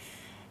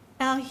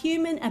 Our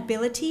human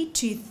ability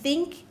to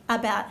think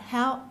about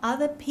how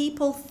other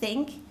people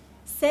think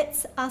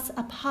sets us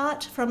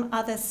apart from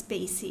other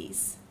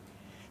species.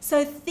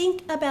 So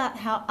think about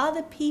how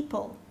other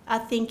people are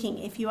thinking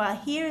if you are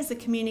here as a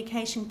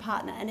communication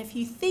partner, and if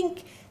you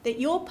think that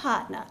your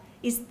partner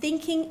is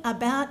thinking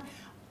about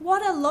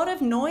what a lot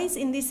of noise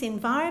in this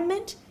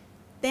environment,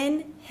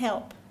 then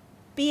help.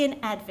 Be an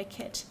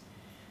advocate.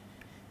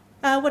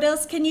 What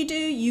else can you do?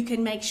 You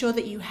can make sure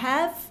that you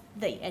have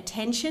the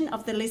attention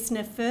of the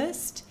listener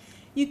first.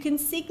 You can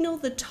signal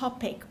the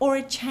topic or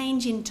a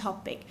change in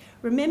topic.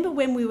 Remember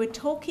when we were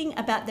talking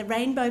about the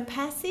rainbow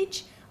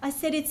passage? I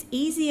said it's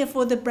easier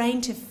for the brain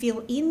to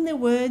fill in the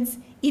words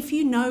if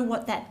you know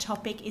what that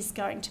topic is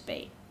going to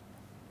be.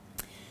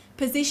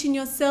 Position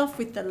yourself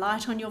with the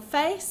light on your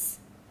face.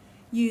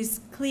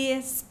 Use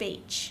clear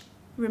speech.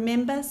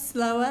 Remember,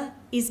 slower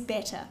is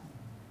better.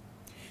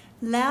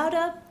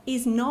 Louder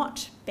is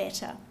not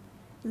better.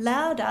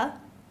 Louder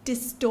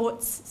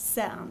distorts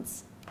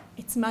sounds.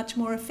 It's much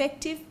more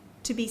effective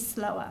to be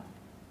slower.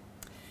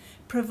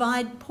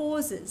 Provide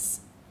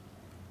pauses.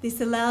 This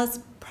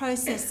allows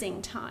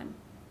processing time.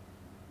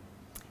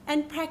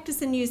 And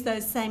practice and use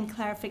those same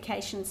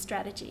clarification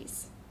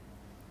strategies.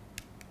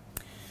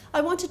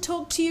 I want to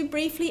talk to you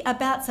briefly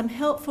about some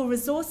helpful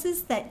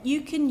resources that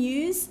you can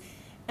use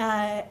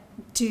I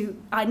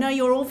know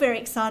you're all very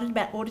excited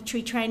about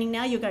auditory training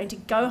now. You're going to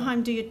go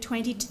home, do your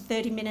 20 to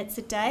 30 minutes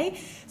a day.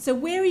 So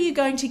where are you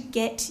going to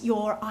get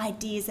your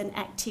ideas and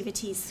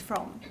activities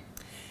from?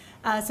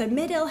 So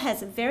MED-EL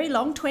has a very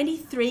long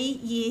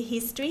 23-year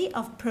history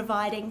of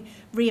providing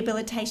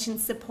rehabilitation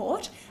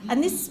support,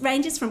 and this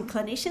ranges from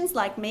clinicians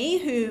like me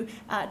who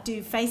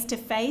do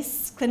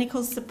face-to-face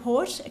clinical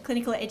support,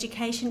 clinical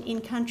education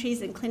in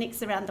countries and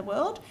clinics around the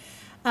world,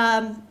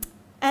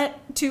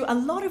 to a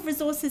lot of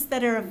resources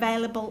that are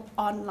available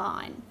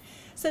online.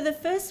 So the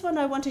first one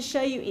I want to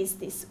show you is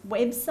this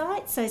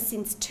website. So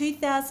since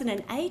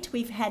 2008,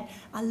 we've had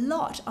a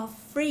lot of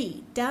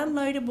free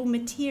downloadable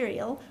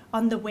material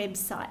on the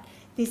website.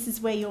 This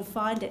is where you'll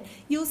find it.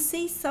 You'll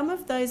see some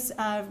of those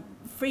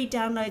free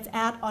downloads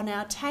out on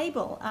our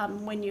table.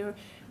 When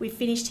we've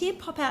finished here,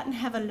 pop out and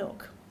have a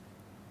look.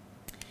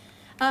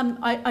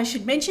 I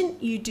should mention,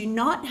 you do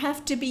not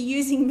have to be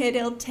using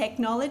MED-EL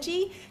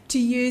technology to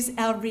use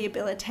our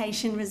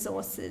rehabilitation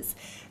resources.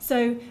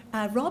 So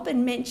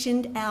Robin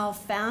mentioned our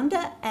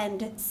founder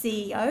and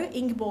CEO,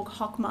 Ingeborg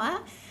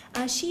Hockmeyer.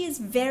 She is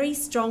very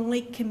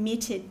strongly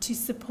committed to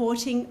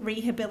supporting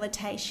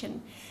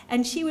rehabilitation,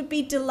 and she would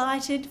be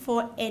delighted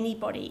for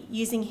anybody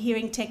using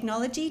hearing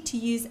technology to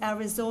use our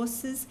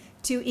resources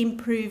to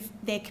improve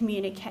their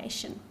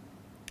communication.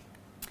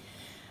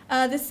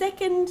 The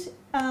second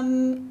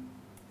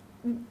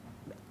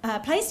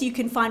place you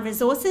can find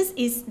resources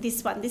is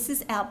this one. This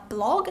is our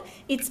blog.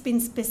 It's been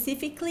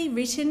specifically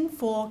written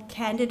for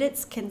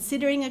candidates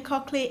considering a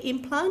cochlear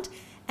implant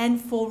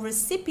and for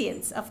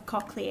recipients of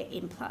cochlear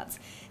implants.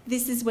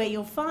 This is where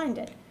you'll find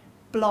it,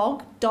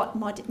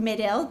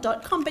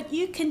 blog.medel.com, but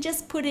you can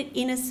just put it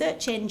in a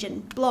search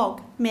engine,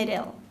 blog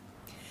MED-EL.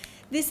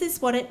 This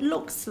is what it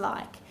looks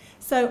like.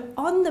 So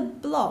on the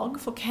blog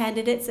for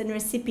candidates and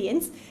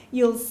recipients,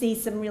 you'll see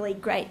some really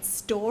great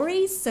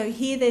stories. So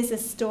here there's a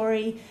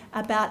story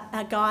about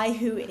a guy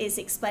who is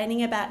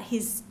explaining about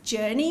his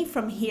journey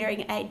from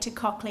hearing aid to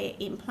cochlear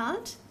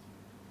implant.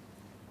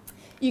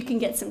 You can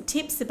get some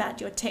tips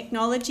about your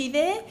technology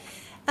there.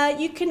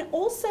 You can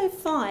also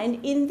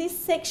find in this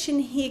section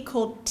here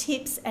called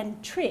Tips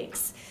and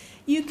Tricks,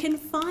 you can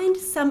find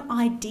some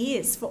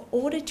ideas for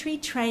auditory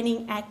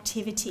training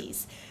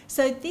activities.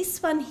 So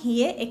this one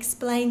here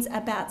explains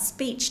about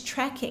speech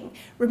tracking.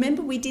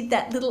 Remember we did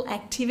that little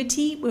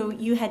activity where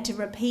you had to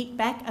repeat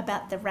back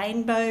about the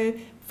rainbow,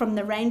 from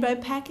the rainbow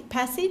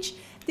passage?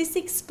 This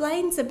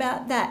explains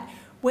about that,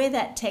 where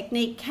that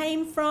technique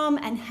came from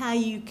and how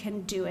you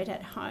can do it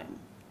at home.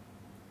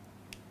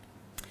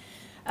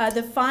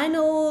 The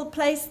final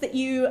place that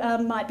you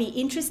might be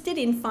interested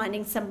in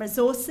finding some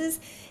resources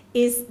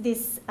is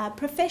this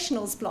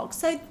professionals blog.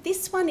 So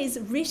this one is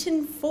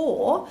written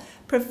for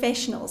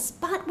professionals,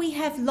 but we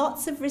have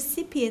lots of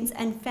recipients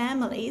and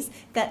families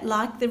that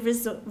like the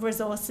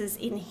resources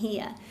in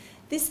here.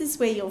 This is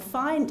where you'll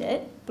find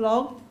it,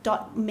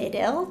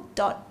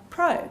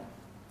 blog.medel.pro.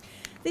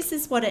 This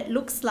is what it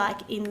looks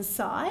like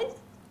inside.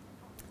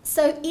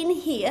 So in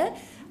here,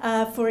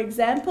 for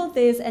example,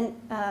 there's a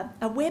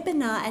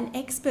webinar, an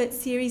expert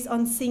series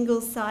on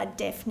single-side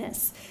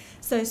deafness.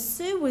 So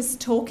Sue was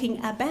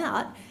talking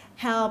about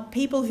how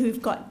people who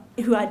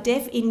are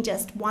deaf in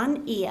just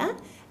one ear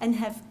and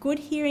have good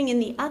hearing in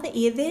the other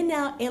ear, they're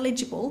now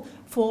eligible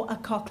for a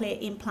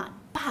cochlear implant.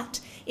 But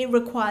it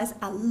requires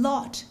a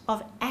lot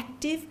of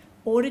active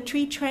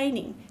auditory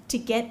training to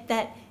get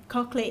that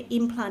cochlear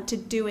implant to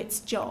do its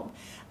job.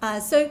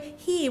 So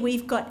here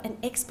we've got an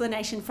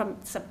explanation from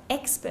some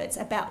experts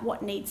about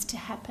what needs to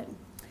happen.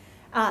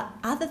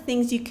 Other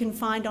things you can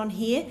find on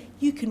here,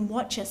 you can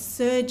watch a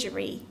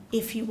surgery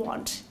if you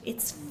want.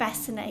 It's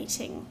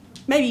fascinating.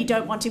 Maybe you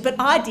don't want to, but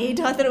I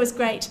did. I thought it was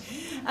great.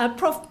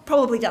 Prof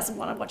probably doesn't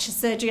want to watch a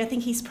surgery. I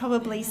think he's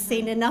probably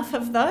seen enough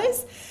of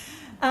those.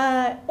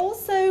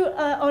 Also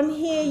on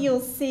here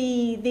you'll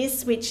see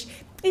this, which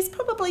is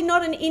probably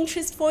not an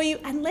interest for you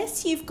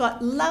unless you've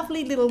got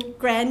lovely little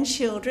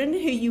grandchildren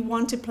who you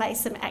want to play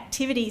some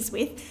activities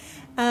with.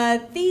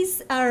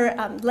 These are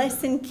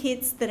lesson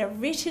kits that are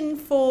written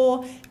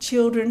for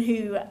children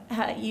who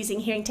are using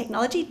hearing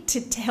technology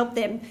to help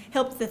the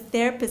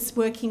therapists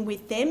working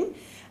with them,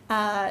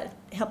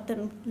 help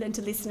them learn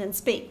to listen and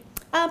speak.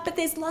 But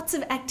there's lots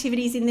of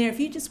activities in there if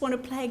you just want to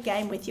play a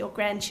game with your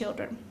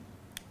grandchildren.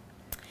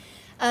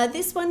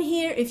 This one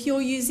here, if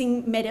you're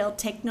using MED-EL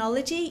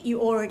technology, you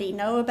already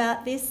know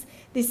about this.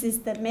 This is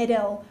the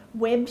MED-EL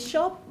web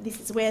shop. This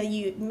is where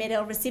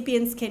MED-EL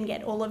recipients can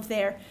get all of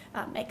their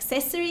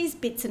accessories,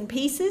 bits and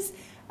pieces.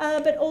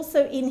 But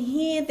also in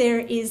here there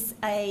is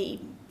a,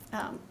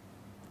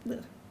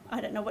 I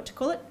don't know what to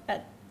call it,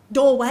 a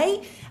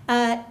doorway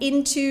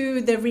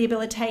into the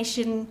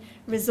rehabilitation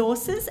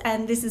resources,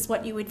 and this is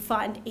what you would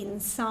find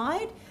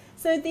inside.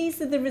 So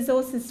these are the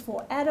resources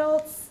for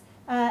adults.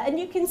 And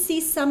you can see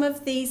some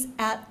of these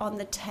out on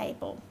the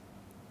table.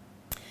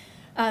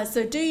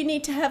 So do you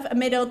need to have a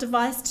MED-EL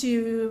device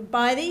to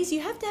buy these?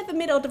 You have to have a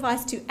MED-EL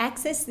device to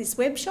access this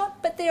web shop,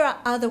 but there are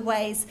other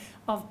ways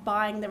of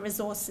buying the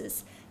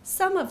resources.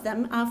 Some of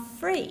them are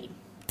free.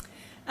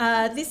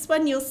 This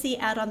one you'll see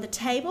out on the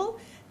table.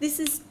 This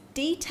is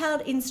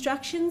detailed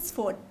instructions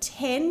for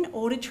 10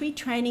 auditory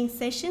training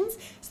sessions.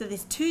 So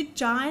there's 2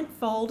 giant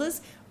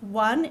folders.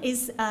 One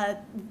is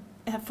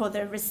for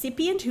the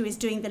recipient who is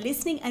doing the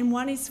listening, and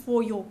one is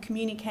for your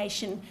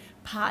communication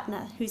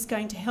partner who's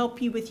going to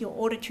help you with your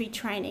auditory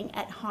training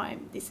at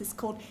home. This is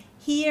called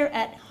Here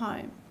at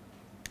Home.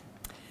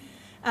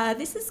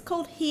 This is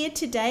called Here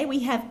Today. We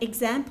have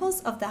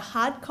examples of the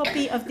hard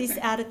copy of this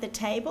out at the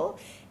table.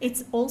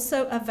 It's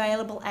also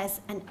available as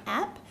an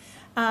app.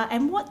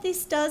 And what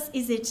this does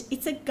is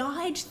it's a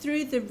guide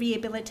through the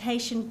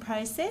rehabilitation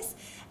process,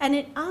 and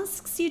it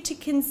asks you to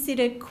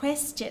consider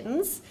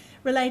questions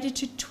related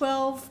to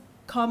 12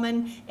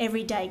 common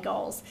everyday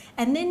goals.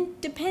 And then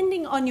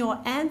depending on your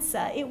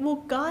answer, it will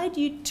guide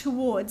you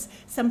towards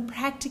some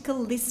practical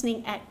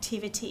listening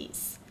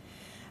activities.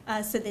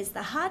 So there's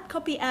the hard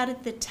copy out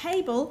at the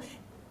table.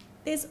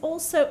 There's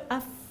also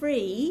a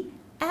free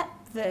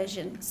app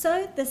version.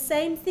 So the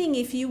same thing,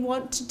 if you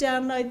want to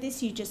download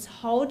this, you just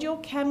hold your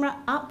camera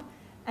up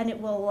and it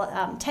will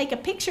take a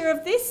picture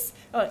of this,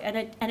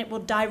 and it will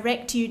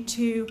direct you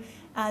to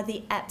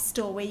the App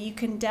Store where you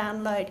can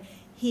download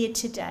Here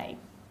Today.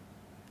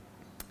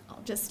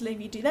 I'll just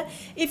leave you do that.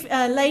 If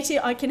later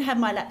I can have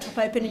my laptop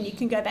open and you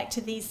can go back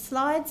to these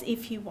slides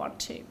if you want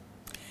to.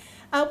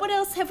 What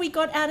else have we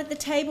got out at the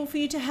table for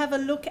you to have a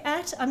look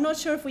at? I'm not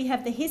sure if we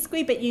have the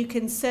history, but you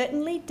can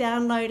certainly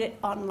download it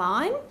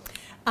online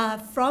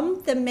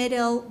from the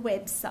MED-EL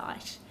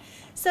website.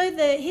 So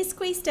the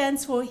HISQI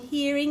stands for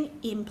Hearing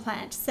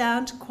Implant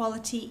Sound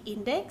Quality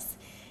Index.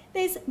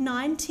 There's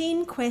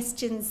 19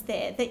 questions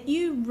there that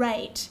you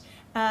rate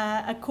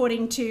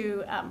according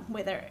to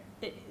whether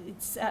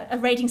it's a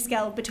rating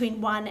scale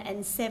between 1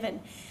 and 7.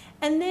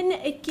 And then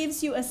it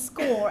gives you a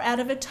score out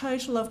of a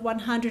total of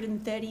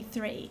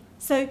 133.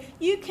 So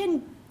you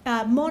can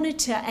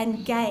monitor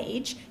and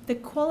gauge the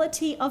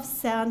quality of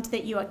sound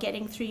that you are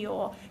getting through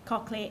your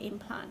cochlear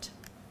implant.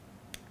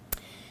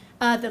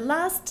 The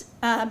last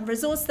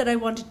resource that I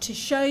wanted to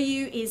show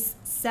you is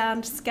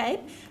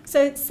Soundscape.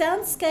 So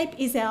Soundscape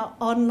is our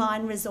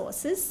online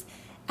resources.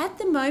 At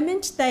the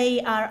moment,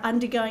 they are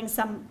undergoing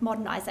some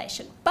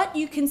modernisation, but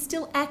you can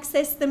still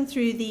access them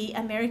through the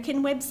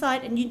American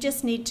website, and you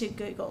just need to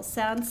Google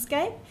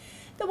Soundscape.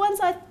 The ones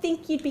I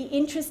think you'd be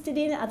interested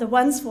in are the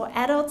ones for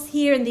adults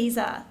here, and these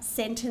are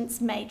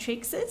sentence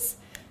matrices.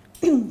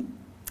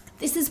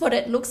 This is what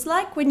it looks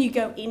like when you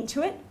go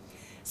into it.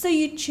 So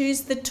you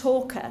choose the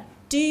talker.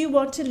 Do you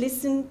want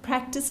to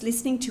practice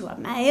listening to a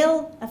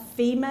male, a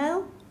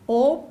female,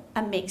 or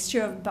a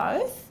mixture of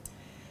both?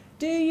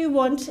 Do you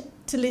want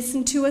to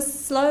listen to a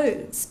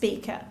slow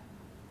speaker,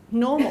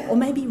 normal, or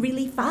maybe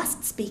really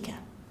fast speaker?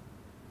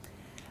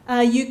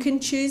 You can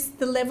choose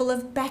the level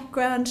of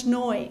background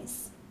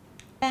noise,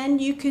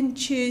 and you can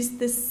choose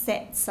the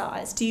set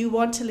size. Do you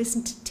want to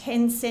listen to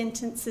 10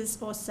 sentences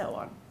or so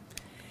on?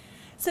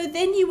 So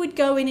then you would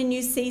go in and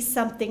you see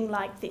something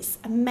like this,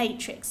 a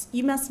matrix.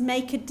 You must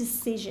make a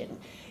decision.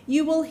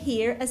 You will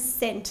hear a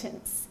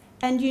sentence,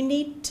 and you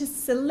need to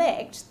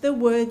select the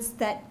words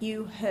that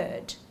you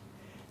heard.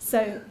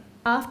 So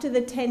after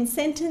the 10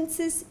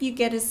 sentences, you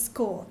get a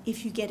score.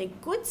 If you get a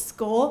good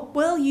score,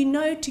 well, you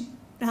know to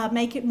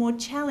make it more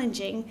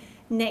challenging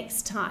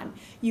next time.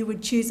 You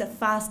would choose a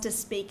faster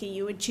speaker.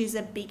 You would choose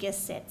a bigger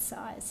set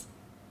size.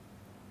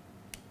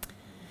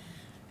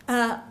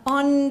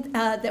 On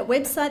the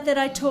website that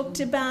I talked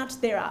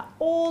about, there are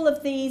all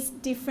of these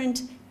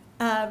different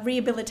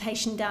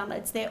rehabilitation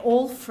downloads. They're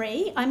all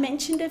free. I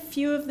mentioned a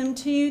few of them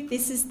to you.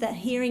 This is the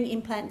hearing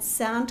implant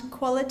sound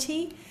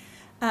quality.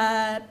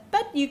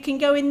 But you can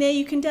go in there,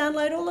 you can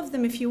download all of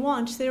them if you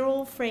want. They're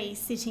all free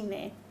sitting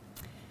there.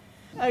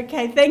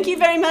 Okay, thank you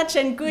very much,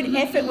 and good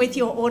effort with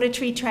your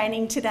auditory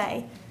training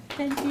today.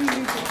 Thank you,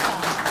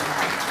 Rebecca.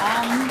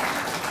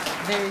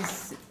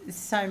 There's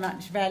so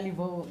much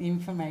valuable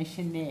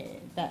information there.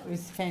 That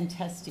was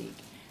fantastic.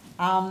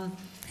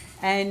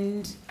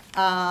 And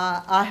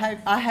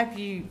I hope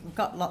you've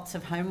got lots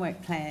of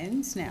homework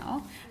plans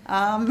now.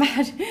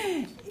 But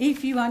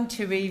if you want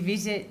to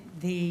revisit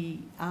the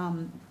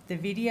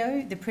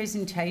video, the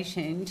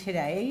presentation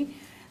today,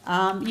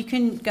 you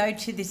can go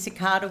to the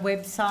CICADA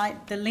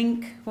website. The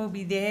link will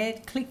be there.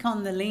 Click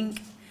on the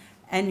link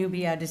and you'll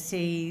be able to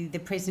see the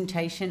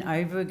presentation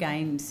over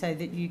again so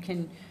that you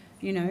can,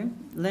 you know,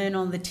 learn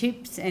on the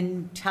tips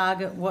and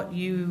target what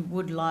you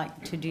would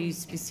like to do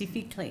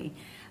specifically.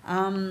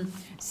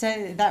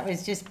 So that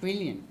was just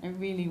brilliant. It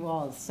really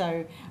was.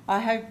 So I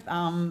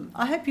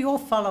hope you all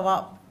follow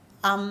up.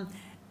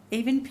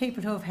 Even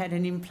people who have had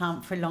an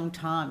implant for a long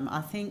time,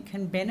 I think,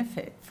 can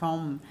benefit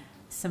from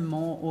some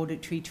more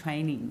auditory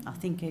training. I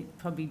think it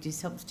probably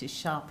just helps to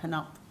sharpen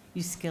up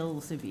your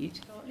skills a bit.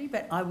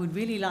 But I would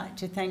really like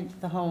to thank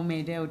the whole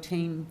MED-EL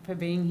team for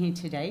being here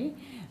today.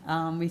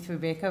 with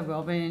Rebecca,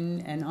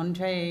 Robin and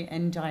Andre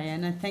and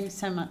Diana. Thanks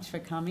so much for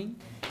coming.